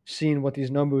seen what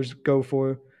these numbers go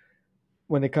for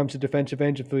when it comes to defensive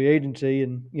ends and free agency,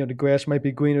 and the grass might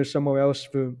be greener somewhere else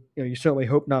for you certainly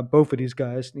hope not both of these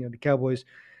guys. The Cowboys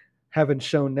haven't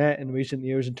shown that in recent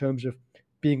years in terms of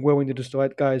being willing to just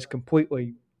let guys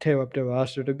completely tear up their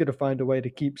roster. They're going to find a way to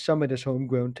keep some of this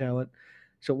homegrown talent.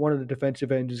 So one of the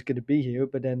defensive ends is going to be here,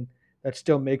 but then that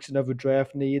still makes another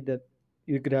draft need that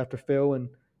you're going to have to fill, and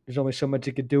there's only so much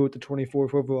you could do with the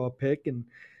 24th overall pick, and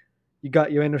you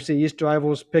got your NFC East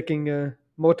rivals picking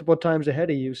multiple times ahead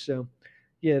of you. So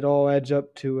yeah, it all adds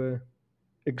up to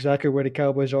exactly where the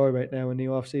Cowboys are right now in the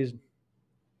offseason.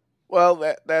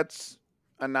 Well, that's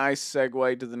a nice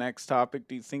segue to the next topic.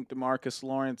 Do you think DeMarcus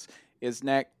Lawrence is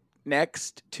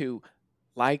next to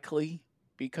likely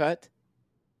be cut?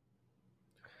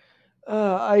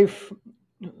 I've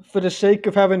For the sake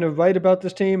of having to write about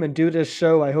this team and do this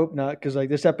show, I hope not, because like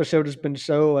this episode has been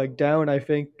so like down. I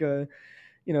think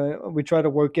we try to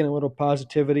work in a little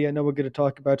positivity. I know we're going to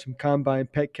talk about some combine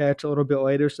pet cats a little bit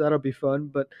later, so that'll be fun.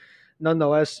 But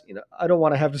nonetheless, I don't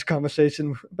want to have this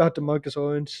conversation about DeMarcus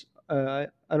Lawrence. I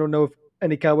don't know if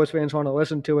any Cowboys fans want to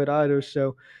listen to it either.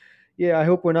 So yeah, I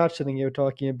hope we're not sitting here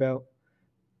talking about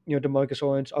DeMarcus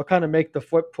Lawrence. I'll kind of make the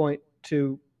flip point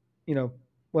to you know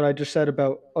what I just said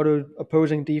about other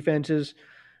opposing defenses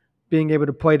being able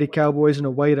to play the Cowboys in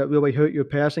a way that really hurt your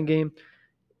passing game.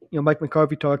 Mike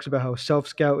McCarthy talks about how self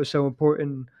scout is so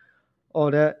important,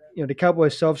 all that. The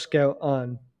Cowboys self scout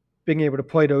on being able to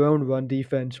play their own run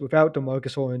defense without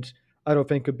DeMarcus Lawrence, I don't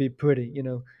think could be pretty.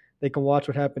 They can watch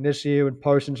what happened this year when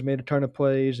Parsons made a ton of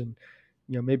plays, and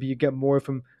maybe you get more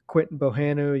from Quentin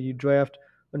Bohanna, or you draft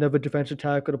another defensive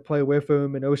tackle to play with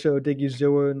him, and also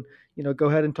Odigizua, and go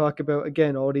ahead and talk about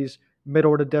again all these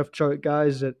middle of the depth chart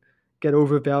guys that get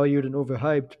overvalued and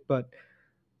overhyped, but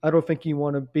I don't think you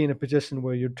want to be in a position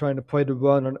where you're trying to play the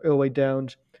run on early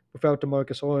downs without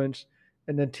DeMarcus Lawrence,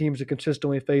 and then teams are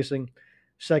consistently facing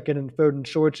second and third and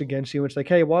shorts against you. It's like,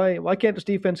 hey, why can't this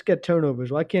defense get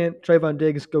turnovers? Why can't Trayvon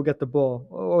Diggs go get the ball?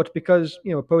 Oh, it's because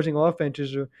opposing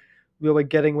offenses are really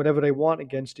getting whatever they want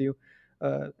against you,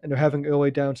 and they're having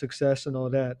early down success and all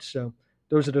that. So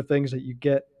those are the things that you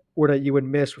get or that you would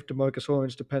miss with DeMarcus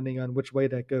Lawrence, depending on which way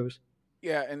that goes.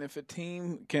 Yeah, and if a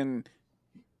team can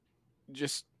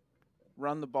just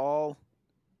run the ball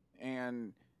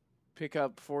and pick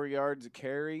up 4 yards a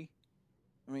carry,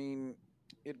 I mean,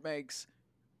 it makes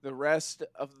the rest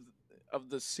of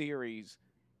the series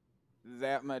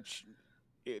that much.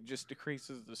 It just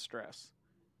decreases the stress,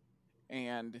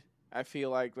 and I feel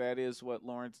like that is what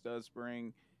Lawrence does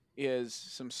bring is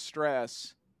some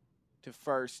stress to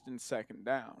first and second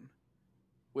down,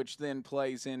 which then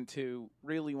plays into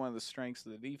really one of the strengths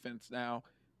of the defense now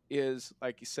is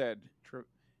like you said,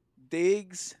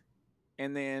 Diggs,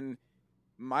 and then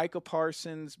Micah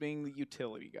Parsons being the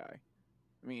utility guy.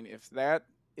 I mean, if that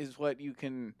is what you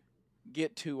can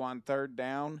get to on third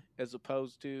down, as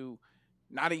opposed to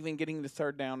not even getting the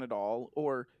third down at all,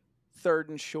 or third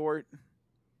and short,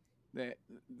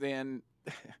 then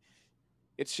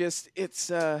it's just it's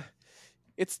the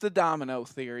domino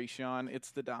theory, Sean.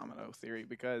 It's the domino theory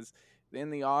because then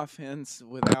the offense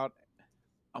without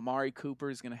Amari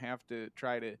Cooper is going to have to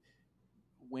try to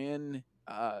win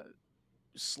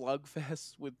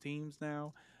slugfest with teams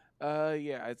now.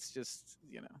 Yeah, it's just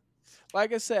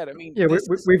like I said. I mean, Yeah, this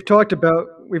is we've talked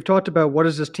about what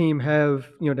does this team have,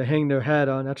 to hang their hat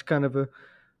on. That's kind of a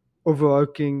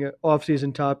overarching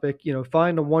offseason topic.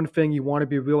 Find the one thing you want to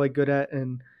be really good at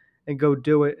and go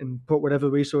do it and put whatever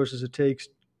resources it takes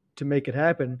to make it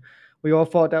happen. We all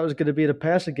thought that was going to be the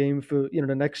passing game for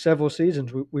the next several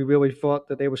seasons. We really thought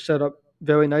that they were set up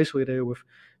very nicely there with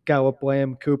Gallup,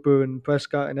 Lamb, Cooper, and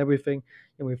Prescott and everything.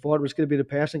 And we thought it was going to be the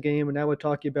passing game. And now we're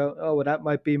talking about, oh, well, that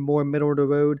might be more middle of the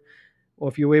road. Or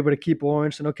if you were able to keep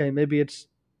Lawrence, then okay, maybe it's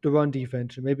the run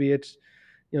defense, or maybe it's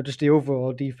just the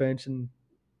overall defense, and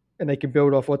they can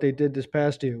build off what they did this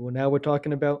past year. Well, now we're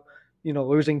talking about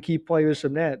losing key players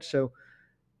from that. So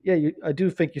yeah, I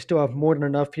do think you still have more than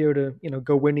enough here to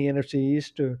go win the NFC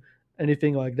East or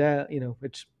anything like that.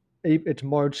 It's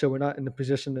March, so we're not in the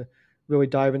position to really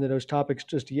dive into those topics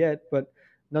just yet. But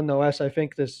nonetheless, I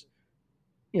think this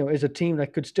is a team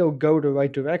that could still go the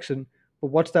right direction. But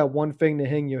what's that one thing to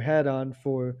hang your hat on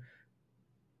for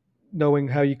knowing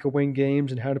how you can win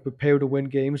games and how to prepare to win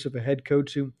games of a head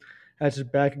coach who has his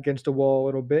back against the wall a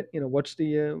little bit? What's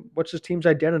his team's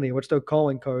identity? What's their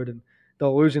calling card? And they're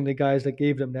losing the guys that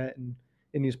gave them that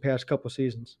in these past couple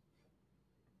seasons.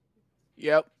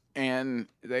 Yep, and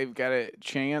they've got a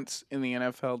chance in the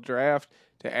NFL draft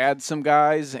to add some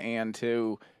guys and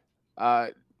to uh,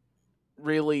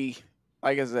 really,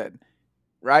 like I said,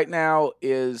 right now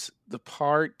is the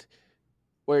part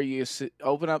where you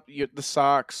open up the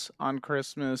socks on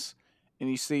Christmas and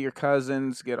you see your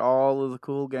cousins get all of the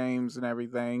cool games and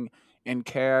everything and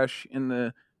cash in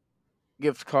the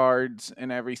gift cards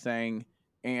and everything,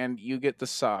 and you get the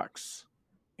socks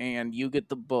and you get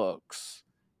the books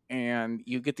and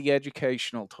you get the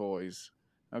educational toys.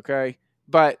 Okay.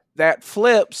 But that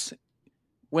flips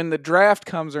when the draft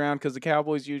comes around because the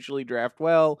Cowboys usually draft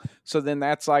well. So then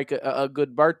that's like a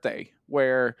good birthday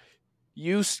where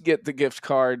you get the gift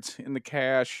cards and the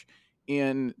cash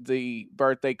in the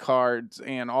birthday cards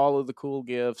and all of the cool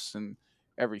gifts and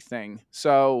everything.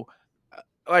 So,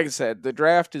 like I said, the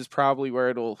draft is probably where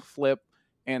it'll flip,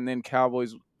 and then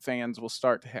Cowboys fans will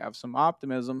start to have some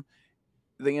optimism.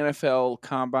 The NFL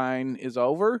combine is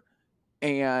over,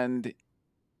 and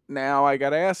now I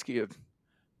got to ask you,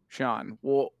 Sean.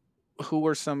 Well, who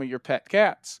are some of your pet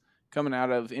cats coming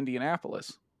out of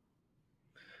Indianapolis?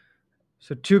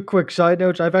 So two quick side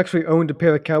notes. I've actually owned a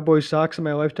pair of Cowboys socks in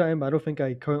my lifetime. I don't think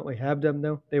I currently have them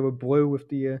though. They were blue with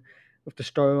the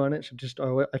star on it. So just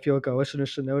I feel like our listeners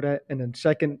should know that. And then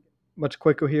second, much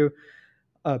quicker here.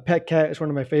 Pet cat is one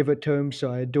of my favorite terms,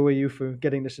 so I adore you for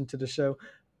getting this into the show.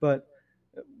 But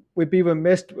we'd be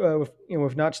remiss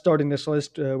with not starting this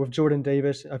list with Jordan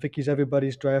Davis. I think he's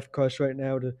everybody's draft crush right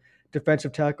now. The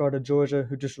defensive tackle out of Georgia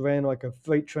who just ran like a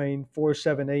freight train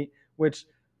 4.78, which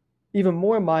even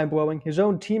more mind blowing. His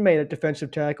own teammate at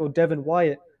defensive tackle, Devin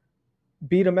Wyatt,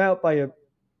 beat him out by a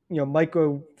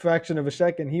micro fraction of a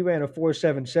second. He ran a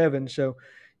 4.77. So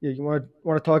yeah, you want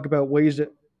to talk about ways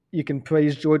that you can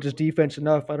praise Georgia's defense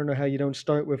enough. I don't know how you don't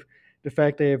start with the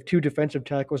fact they have two defensive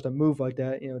tackles that move like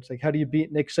that. It's like, how do you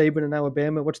beat Nick Saban in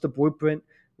Alabama? What's the blueprint?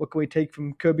 What can we take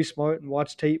from Kirby Smart and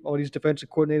watch tape? All these defensive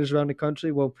coordinators around the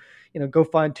country. Well, go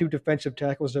find two defensive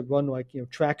tackles that run like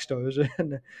track stars,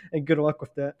 and good luck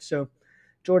with that. So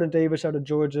Jordan Davis out of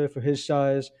Georgia for his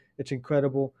size, it's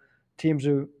incredible. Teams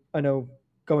are, I know,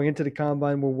 going into the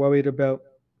combine were worried about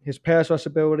his pass rush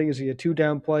ability. Is he a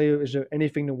two-down player? Is there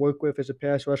anything to work with as a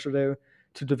pass rusher there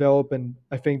to develop? And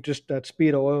I think just that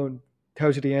speed alone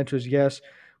tells you the answer is yes.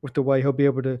 With the way he'll be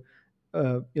able to,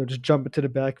 just jump into the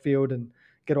backfield and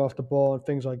get off the ball and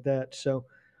things like that. So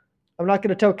I'm not going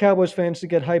to tell Cowboys fans to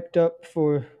get hyped up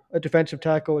for a defensive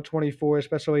tackle at 24,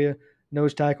 especially a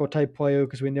nose tackle type player,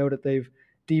 because we know that they've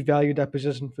devalued that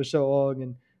position for so long,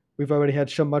 and we've already had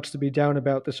so much to be down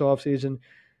about this offseason.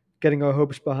 Getting our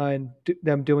hopes behind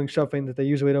them doing something that they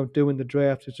usually don't do in the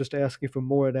draft is just asking for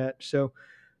more of that. So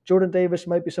Jordan Davis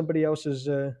might be somebody else's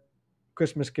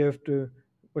Christmas gift or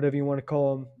whatever you want to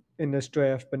call him in this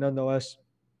draft, but nonetheless,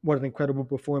 what an incredible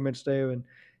performance there, and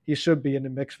he should be in the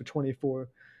mix for 24.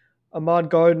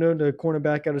 Ahmad Gardner, the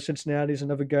cornerback out of Cincinnati, is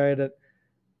another guy that,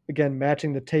 again,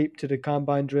 matching the tape to the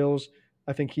combine drills.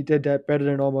 I think he did that better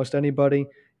than almost anybody.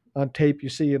 On tape, you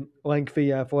see a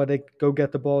lengthy, athletic, go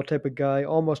get the ball type of guy,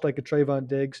 almost like a Trayvon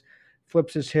Diggs.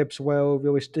 Flips his hips well,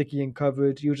 really sticky in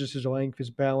coverage, uses his length, his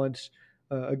balance,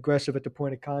 aggressive at the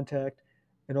point of contact,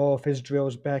 and all of his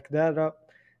drills back that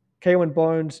up. Kalen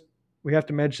Barnes, we have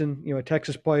to mention, a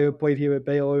Texas player, played here at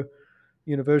Baylor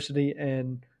University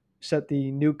and set the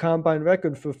new combine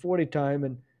record for 40 time.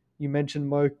 And you mentioned,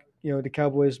 Mark, the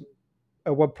Cowboys,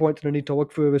 at what point do they need to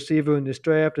look for a receiver in this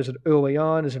draft? Is it early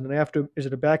on? Is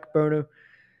it a back burner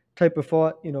type of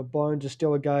thought? Barnes is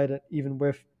still a guy that, even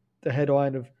with the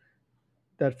headline of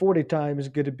that 40 time, is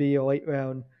going to be a late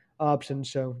round option.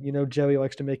 So, Jerry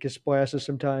likes to make his splashes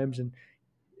sometimes. And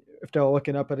if they're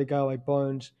looking up at a guy like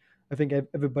Barnes, I think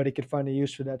everybody could find a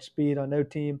use for that speed on their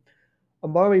team.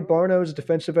 Amari Barno is a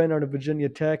defensive end out of Virginia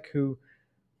Tech who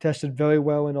tested very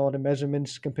well in all the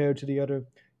measurements compared to the other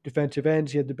defensive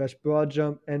ends. He had the best broad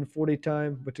jump and 40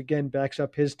 time, which again backs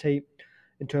up his tape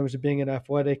in terms of being an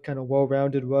athletic, kind of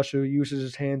well-rounded rusher, uses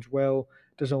his hands well,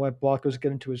 doesn't let blockers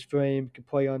get into his frame, can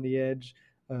play on the edge,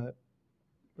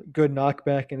 good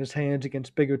knockback in his hands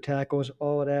against bigger tackles,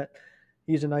 all of that.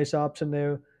 He's a nice option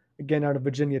there, again out of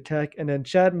Virginia Tech. And then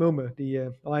Chad Muma,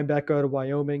 the linebacker out of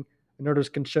Wyoming. I know there's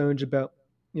concerns about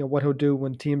what he'll do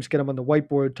when teams get him on the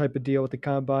whiteboard type of deal with the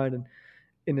combine and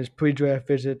in his pre-draft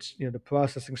visits, the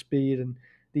processing speed and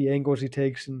the angles he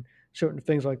takes and certain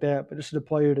things like that. But this is a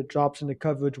player that drops into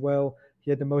coverage well.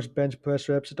 He had the most bench press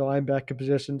reps at the linebacker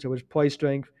position, so his play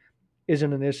strength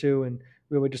isn't an issue, and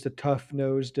really just a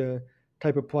tough-nosed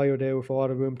type of player there with a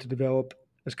lot of room to develop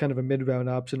as kind of a mid-round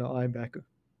option at linebacker.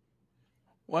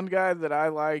 One guy that I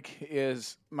like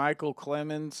is Michael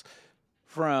Clemens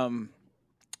from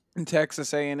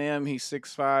Texas A&M. He's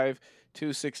 6'5",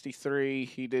 263.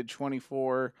 He did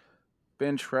 24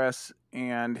 bench press,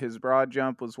 and his broad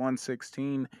jump was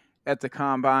 116 at the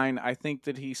combine. I think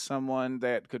that he's someone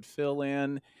that could fill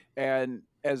in and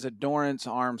as a Dorrance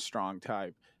Armstrong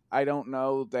type. I don't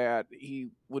know that he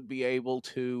would be able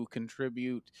to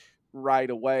contribute right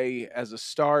away as a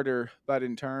starter, but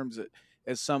in terms of,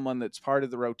 as someone that's part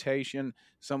of the rotation,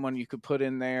 someone you could put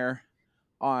in there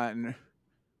on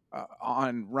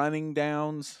running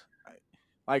downs.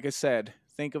 Like I said,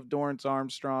 think of Dorrance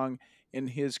Armstrong in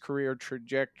his career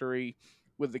trajectory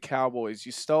with the Cowboys.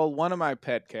 You stole one of my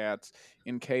pet cats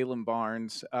in Kalen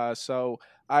Barnes, so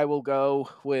I will go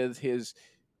with his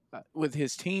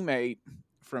teammate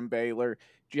from Baylor,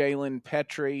 Jalen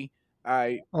Petrie.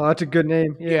 Oh, that's a good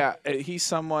name. Yeah, Yeah, he's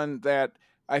someone that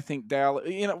I think Dallas.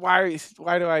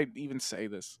 Why do I even say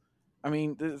this? I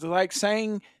mean, like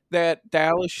saying that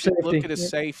Dallas should look safety. at a Yeah.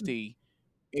 safety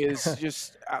is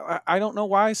just I don't know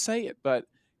why I say it, but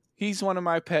he's one of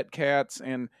my pet cats,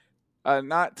 and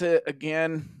Not to,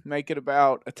 again, make it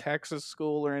about a Texas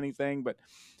school or anything, but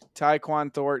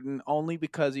Tyquan Thornton, only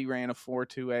because he ran a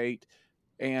 4.28,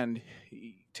 and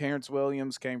Terrence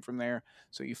Williams came from there.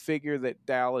 So you figure that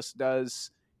Dallas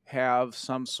does have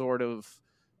some sort of,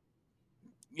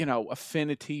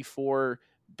 affinity for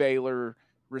Baylor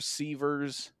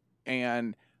receivers.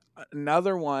 And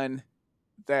another one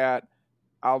that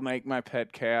I'll make my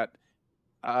pet cat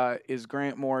is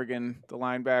Grant Morgan, the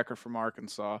linebacker from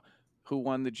Arkansas, who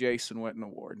won the Jason Witten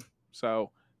Award.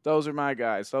 So those are my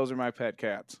guys. Those are my pet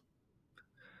cats.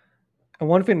 And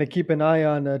one thing to keep an eye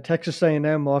on, Texas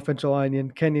A&M offensive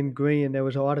lineman Kenyon Green. There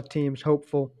was a lot of teams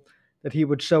hopeful that he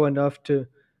would show enough to,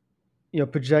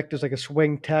 project as like a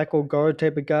swing tackle guard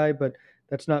type of guy, but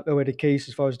that's not really the case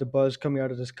as far as the buzz coming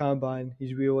out of this combine.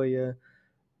 He's really,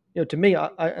 to me,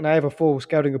 and I have a full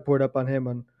scouting report up on him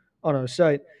on our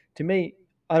site. To me,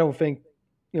 I don't think,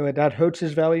 that hurts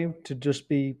his value to just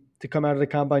be to come out of the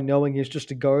combine knowing he's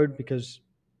just a guard, because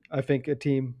I think a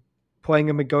team playing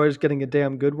him a guard is getting a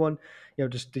damn good one.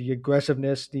 Just the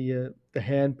aggressiveness, the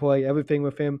hand play, everything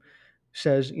with him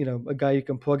says, a guy you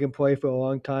can plug and play for a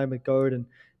long time at guard and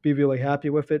be really happy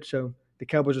with it. So the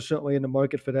Cowboys are certainly in the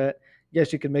market for that.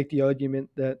 Yes, you can make the argument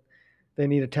that they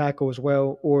need a tackle as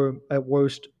well, or at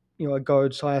worst, a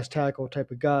guard slash tackle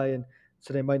type of guy, and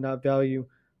so they might not value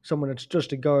someone that's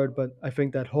just a guard. But I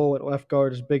think that hole at left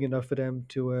guard is big enough for them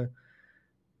to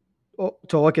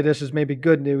look at this as maybe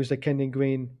good news that Kenyon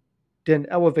Green didn't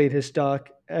elevate his stock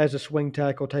as a swing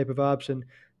tackle type of option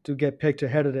to get picked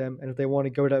ahead of them. And if they want to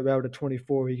go that route at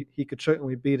 24, he could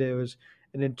certainly be there as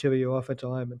an interior offensive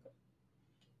lineman.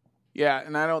 Yeah,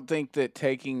 and I don't think that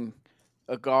taking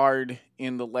a guard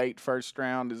in the late first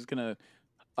round is going to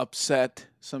upset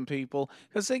some people.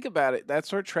 Because think about it,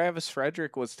 that's where Travis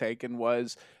Frederick was taken,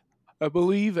 was, I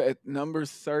believe, at number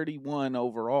 31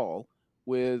 overall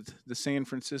with the San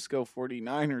Francisco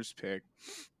 49ers pick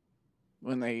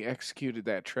when they executed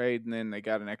that trade, and then they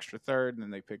got an extra third, and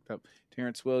then they picked up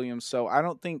Terrence Williams. So I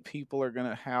don't think people are going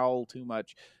to howl too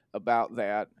much about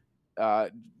that, uh,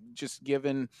 just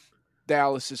given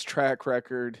Dallas's track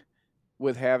record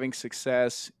with having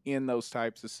success in those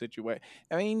types of situations.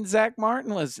 I mean, Zach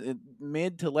Martin was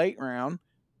mid to late round,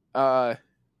 uh,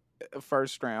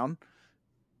 first round,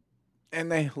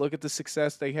 and they look at the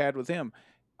success they had with him.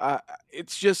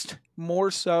 It's just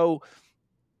more so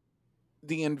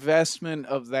the investment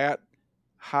of that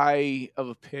high of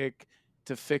a pick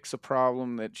to fix a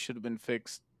problem that should have been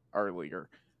fixed earlier.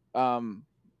 Um,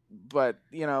 but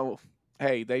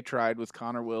hey, they tried with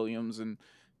Connor Williams and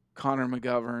Connor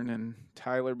McGovern and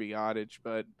Tyler Biotic,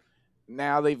 but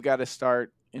now they've got to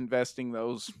start investing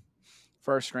those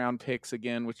first round picks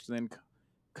again, which then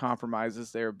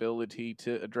compromises their ability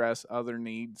to address other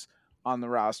needs on the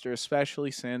roster, especially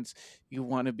since you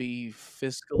want to be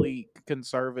fiscally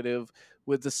conservative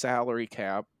with the salary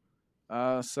cap.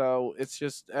 So it's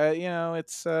just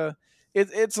it's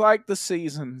like the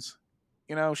seasons,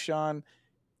 Sean.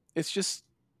 It's just,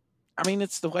 I mean,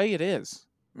 it's the way it is.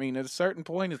 I mean, at a certain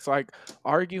point, it's like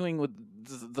arguing with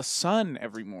the sun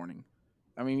every morning.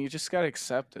 I mean, you just got to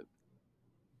accept it.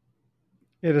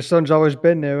 Yeah, the sun's always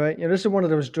been there, right? This is one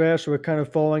of those drafts where we're kind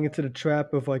of falling into the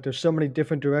trap of like there's so many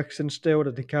different directions still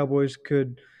that the Cowboys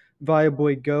could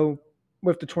viably go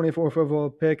with the 24th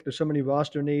overall pick. There's so many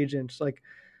roster needs, and it's like,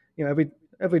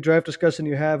 every draft discussion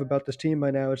you have about this team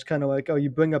right now, it's kind of like, oh, you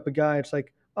bring up a guy, it's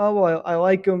like, oh, well, I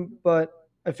like him, but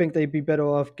I think they'd be better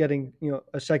off getting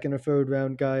a second or third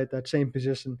round guy at that same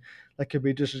position that could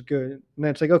be just as good. And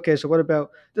then it's like, okay, so what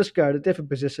about this guy at a different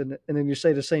position? And then you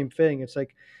say the same thing. It's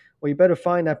like, well, you better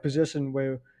find that position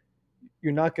where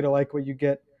you're not going to like what you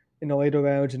get in the later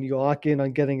rounds, and you lock in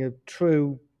on getting a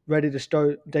true, ready to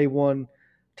start day one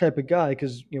type of guy.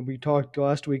 Because we talked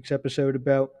last week's episode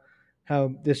about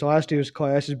how this last year's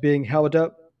class is being held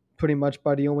up pretty much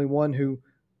by the only one who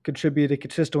contributed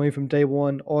consistently from day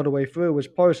one all the way through was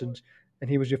Parsons, and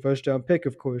he was your first round pick,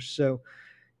 of course. So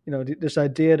this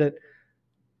idea that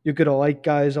you're going to like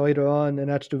guys later on, and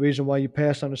that's the reason why you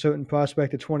passed on a certain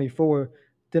prospect at 24.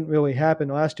 Didn't really happen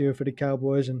last year for the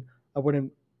Cowboys, and I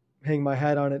wouldn't hang my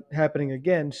hat on it happening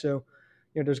again. So,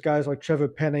 there's guys like Trevor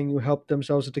Penning who helped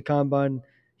themselves at the combine.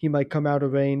 He might come out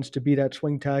of range to be that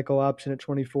swing tackle option at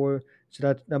 24.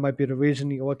 So that might be the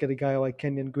reason you look at a guy like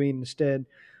Kenyon Green instead.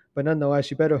 But nonetheless,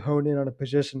 you better hone in on a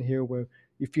position here where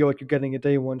you feel like you're getting a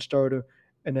day one starter.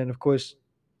 And then, of course,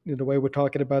 the way we're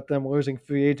talking about them losing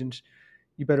free agents,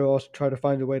 you better also try to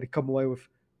find a way to come away with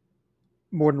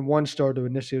more than one starter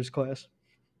in this year's class.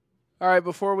 All right,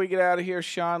 before we get out of here,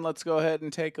 Sean, let's go ahead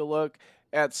and take a look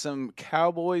at some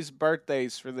Cowboys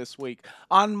birthdays for this week.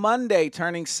 On Monday,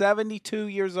 turning 72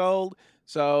 years old.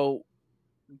 So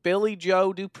Billy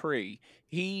Joe Dupree.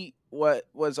 He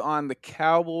was on the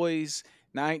Cowboys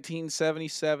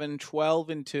 1977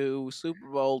 12-2 Super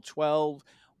Bowl 12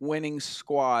 winning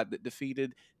squad that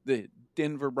defeated the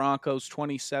Denver Broncos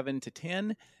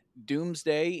 27-10.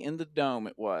 Doomsday in the Dome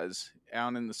it was,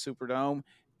 down in the Superdome.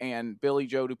 And Billy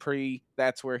Joe Dupree,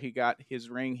 that's where he got his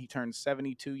ring. He turned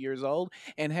 72 years old.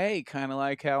 And hey, kind of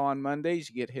like how on Mondays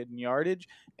you get hidden yardage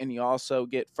and you also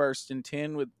get first and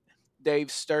 10 with Dave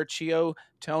Sturcio,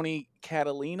 Tony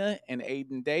Catalina, and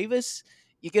Aiden Davis.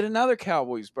 You get another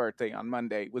Cowboys birthday on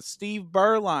Monday with Steve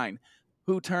Berline,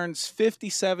 who turns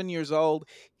 57 years old.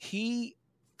 He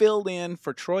filled in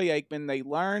for Troy Aikman. They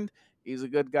learned he's a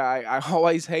good guy. I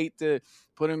always hate to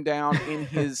put him down in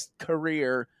his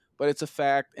career, but it's a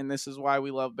fact, and this is why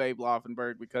we love Babe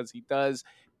Laufenberg, because he does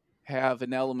have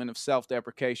an element of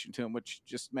self-deprecation to him, which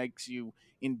just makes you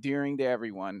endearing to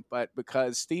everyone. But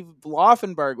because Steve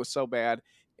Laufenberg was so bad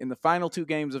in the final two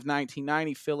games of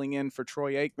 1990, filling in for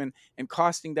Troy Aikman and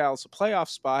costing Dallas a playoff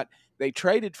spot, they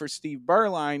traded for Steve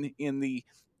Berline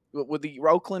with the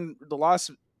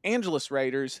Los Angeles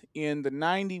Raiders in the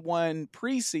 91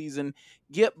 preseason,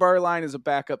 get Berline as a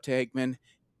backup to Aikman,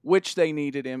 which they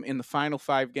needed him in the final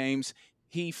 5 games.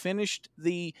 He finished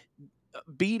the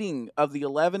beating of the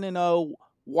 11-0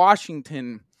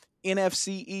 Washington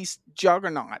NFC East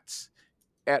juggernauts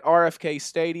at RFK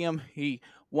Stadium. He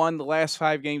won the last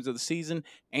 5 games of the season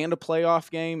and a playoff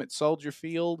game at Soldier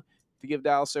Field to give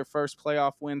Dallas their first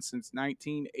playoff win since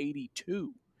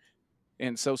 1982.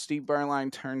 And so Steve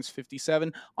Berline turns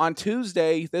 57. On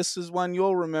Tuesday, this is one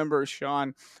you'll remember,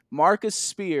 Sean. Marcus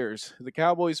Spears, the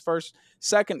Cowboys'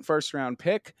 second first-round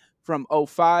pick from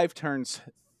 '05, turns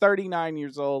 39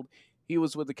 years old. He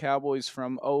was with the Cowboys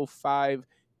from '05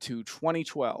 to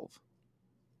 2012.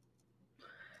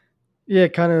 Yeah,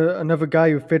 kind of another guy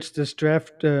who fits this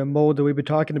draft mold that we've been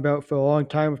talking about for a long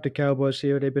time with the Cowboys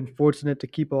here. They've been fortunate to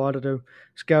keep a lot of their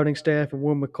scouting staff and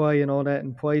Will McClay and all that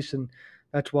in place, and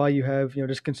that's why you have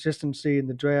this consistency in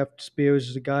the draft. Spears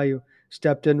is a guy who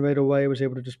stepped in right away, was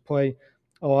able to just play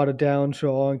a lot of downs for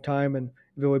a long time, and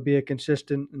really be a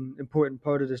consistent and important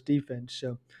part of this defense.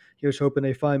 So here's hoping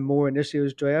they find more in this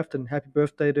year's draft. And happy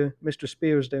birthday to Mr.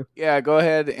 Spears there. Yeah, go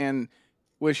ahead and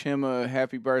wish him a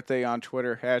happy birthday on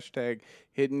Twitter. Hashtag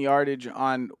Hidden Yardage.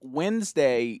 On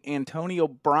Wednesday, Antonio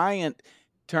Bryant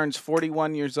turns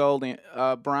 41 years old.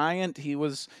 Bryant, he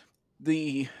was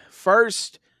the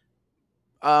first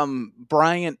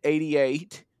Bryant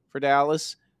 88 for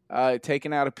Dallas,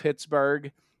 taken out of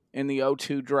Pittsburgh in the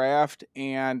 '02 draft.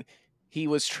 And he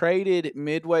was traded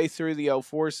midway through the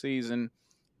 '04 season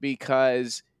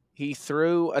because he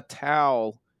threw a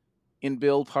towel in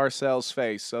Bill Parcells'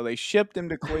 face. So they shipped him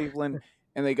to Cleveland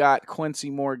and they got Quincy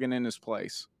Morgan in his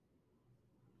place.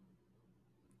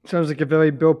 Sounds like a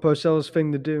very Bill Parcells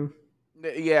thing to do.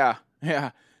 Yeah,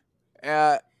 yeah.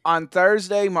 On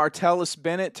Thursday, Martellus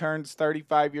Bennett turns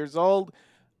 35 years old.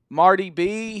 Marty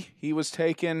B, he was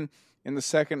taken in the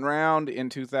second round in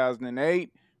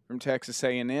 2008 from Texas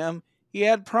A&M. He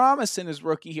had promise in his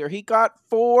rookie year. He got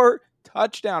 4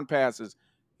 touchdown passes.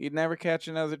 He'd never catch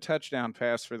another touchdown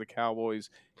pass for the Cowboys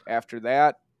after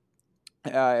that,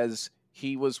 as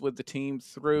he was with the team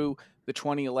through the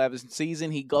 2011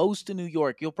 season. He goes to New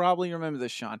York. You'll probably remember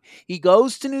this, Sean. He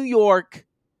goes to New York,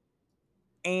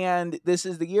 and this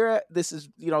is the year, the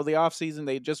offseason.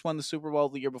 They had just won the Super Bowl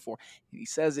the year before. And he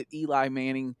says that Eli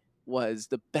Manning was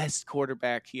the best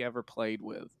quarterback he ever played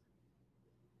with.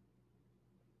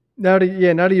 Now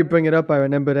that you bring it up, I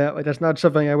remember that. Like, that's not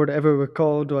something I would have ever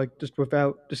recalled, like, just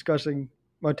without discussing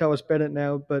Martellus Bennett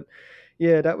now. But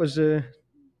yeah, that was a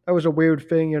weird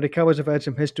thing. The Cowboys have had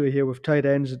some history here with tight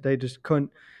ends that they just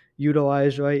couldn't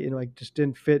utilize right, like just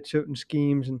didn't fit certain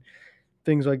schemes and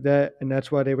things like that, and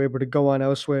that's why they were able to go on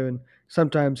elsewhere and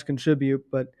sometimes contribute.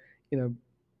 But you know,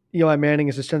 Eli Manning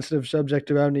is a sensitive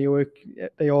subject around New York.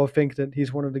 They all think that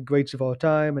he's one of the greats of all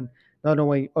time, and not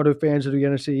only other fans of the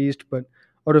NFC East, but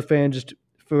other fans just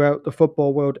throughout the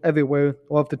football world everywhere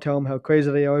love to tell him how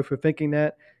crazy they are for thinking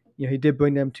that. He did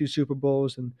bring them 2 Super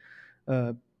Bowls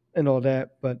uh, and all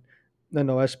that, but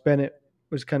nonetheless, Bennett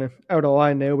was kind of out of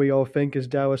line there. We all think as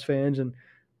Dallas fans, and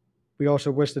we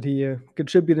also wish that he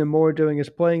contributed more during his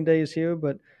playing days here.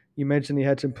 But you mentioned he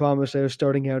had some promise there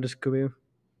starting out his career.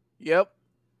 Yep.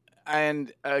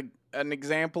 And an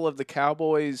example of the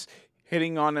Cowboys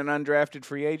hitting on an undrafted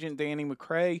free agent, Danny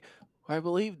McCray, who I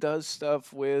believe does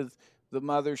stuff with the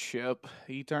mothership.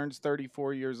 He turns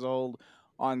 34 years old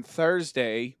on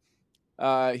Thursday.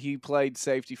 He played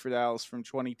safety for Dallas from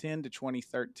 2010 to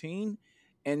 2013.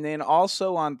 And then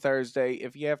also on Thursday,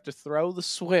 if you have to throw the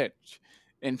switch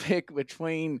and pick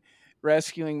between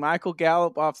rescuing Michael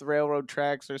Gallup off the railroad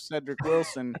tracks or Cedric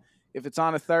Wilson, if it's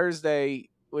on a Thursday,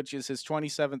 which is his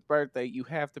 27th birthday, you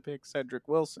have to pick Cedric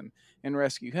Wilson and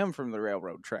rescue him from the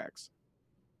railroad tracks.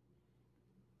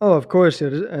 Oh, of course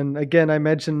it is. And again, I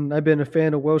mentioned I've been a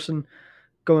fan of Wilson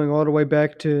going all the way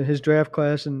back to his draft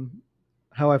class and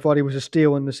how I thought he was a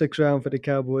steal in the 6th round for the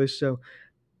Cowboys. So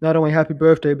not only happy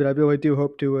birthday, but I really do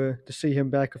hope to see him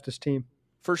back with this team.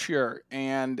 For sure.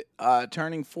 And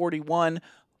turning 41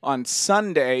 on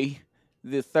Sunday,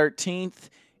 the 13th,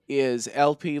 is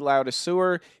LP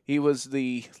Laudaseur. He was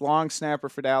the long snapper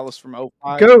for Dallas from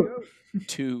 05 Go!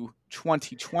 to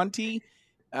 2020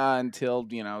 until,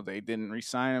 they didn't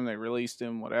re-sign him. They released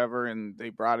him, whatever, and they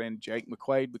brought in Jake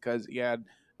McQuaid because he had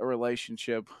a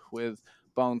relationship with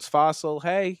Bones Fossil.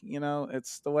 Hey,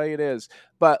 it's the way it is.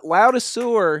 But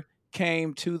Laudaseur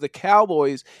came to the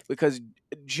Cowboys because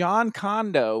John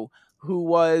Kondo, who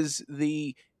was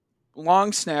the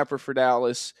long snapper for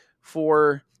Dallas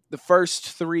for the first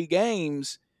 3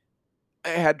 games,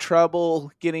 had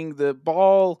trouble getting the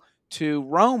ball to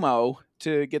Romo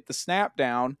to get the snap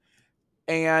down,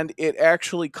 and it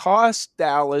actually cost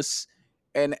Dallas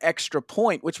an extra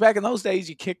point, which back in those days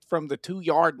you kicked from the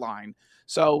 2-yard line.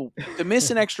 So to miss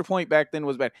an extra point back then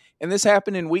was bad. And this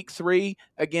happened in week 3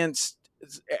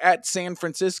 at San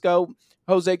Francisco.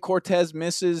 Jose Cortez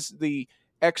misses the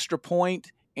extra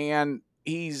point, and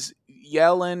he's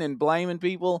yelling and blaming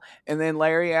people. And then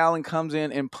Larry Allen comes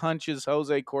in and punches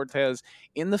Jose Cortez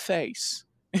in the face.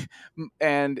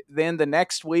 And then the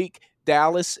next week,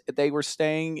 Dallas, they were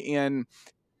staying in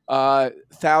they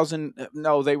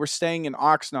were staying in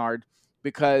Oxnard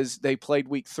because they played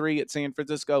week 3 at San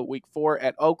Francisco, week 4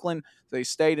 at Oakland. They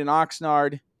stayed in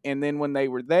Oxnard, and then when they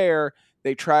were there,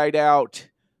 they tried out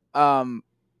LP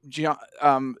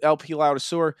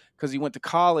Laudaseur because he went to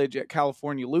college at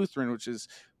California Lutheran, which is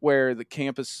where the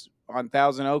campus on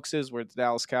Thousand Oaks is, where the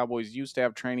Dallas Cowboys used to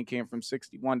have training camp from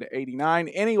 61 to 89.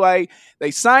 Anyway,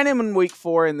 they signed him in week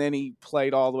 4, and then he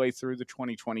played all the way through the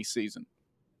 2020 season.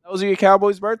 Those are your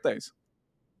Cowboys' birthdays.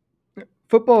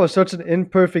 Football is such an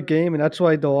imperfect game, and that's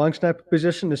why the long snapper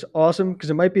position is awesome because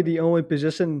it might be the only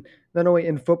position, not only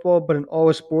in football, but in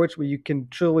all sports where you can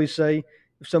truly say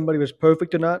if somebody was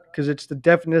perfect or not because it's the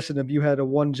definition of you had a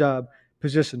one-job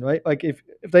position, right? Like if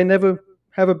they never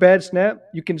have a bad snap,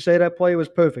 you can say that player was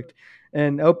perfect.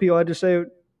 And LP, I just say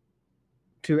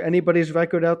to anybody's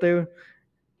record out there,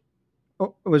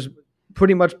 was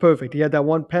pretty much perfect. He had that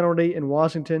one penalty in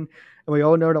Washington, and we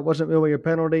all know that wasn't really a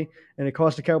penalty, and it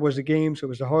cost the Cowboys the game, so it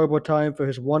was a horrible time for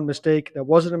his one mistake. That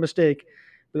wasn't a mistake.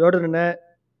 But other than that,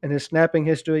 in his snapping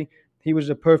history, he was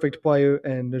a perfect player,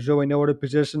 and there's really no other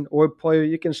position or player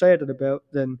you can say it about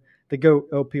than the GOAT,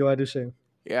 LP Laudaseur.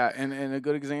 Yeah, and a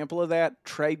good example of that,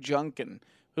 Trey Junkin,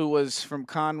 who was from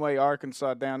Conway,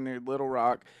 Arkansas, down near Little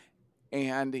Rock,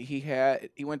 and he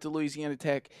went to Louisiana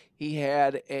Tech. He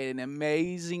had an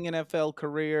amazing NFL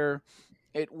career.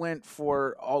 It went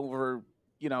for over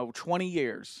 20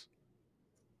 years,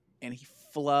 and he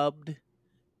flubbed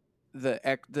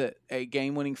a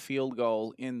game-winning field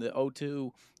goal in the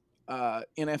 0-2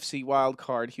 NFC wild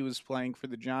card. He was playing for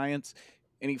the Giants,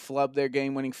 and he flubbed their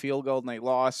game-winning field goal, and they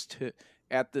lost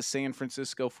at the San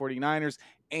Francisco 49ers.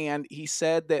 And he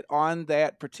said that on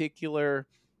that particular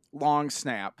long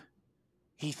snap,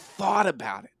 he thought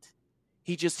about it.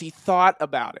 He thought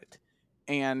about it.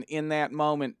 And in that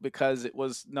moment, because it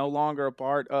was no longer a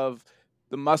part of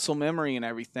the muscle memory and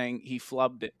everything, he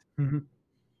flubbed it. Mm-hmm.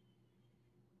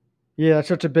 Yeah, that's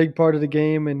such a big part of the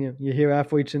game, and you hear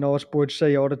athletes in all sports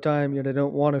say all the time, they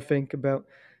don't want to think about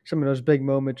some of those big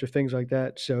moments or things like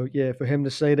that. So yeah, for him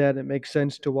to say that, it makes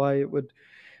sense to why it would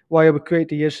create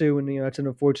the issue, and that's an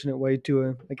unfortunate way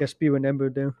to, I guess, be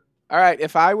remembered there. All right,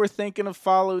 if I were thinking of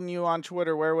following you on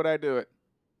Twitter, where would I do it?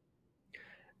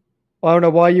 Well, I don't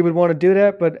know why you would want to do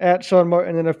that, but at Sean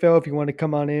Martin NFL, if you want to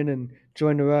come on in and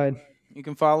join the ride. You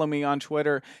can follow me on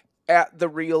Twitter at The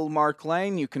Real Mark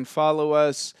Lane. You can follow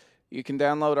us. You can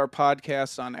download our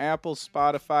podcast on Apple,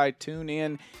 Spotify,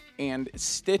 TuneIn, and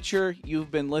Stitcher. You've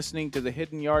been listening to the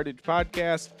Hidden Yardage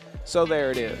podcast, so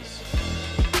there it is.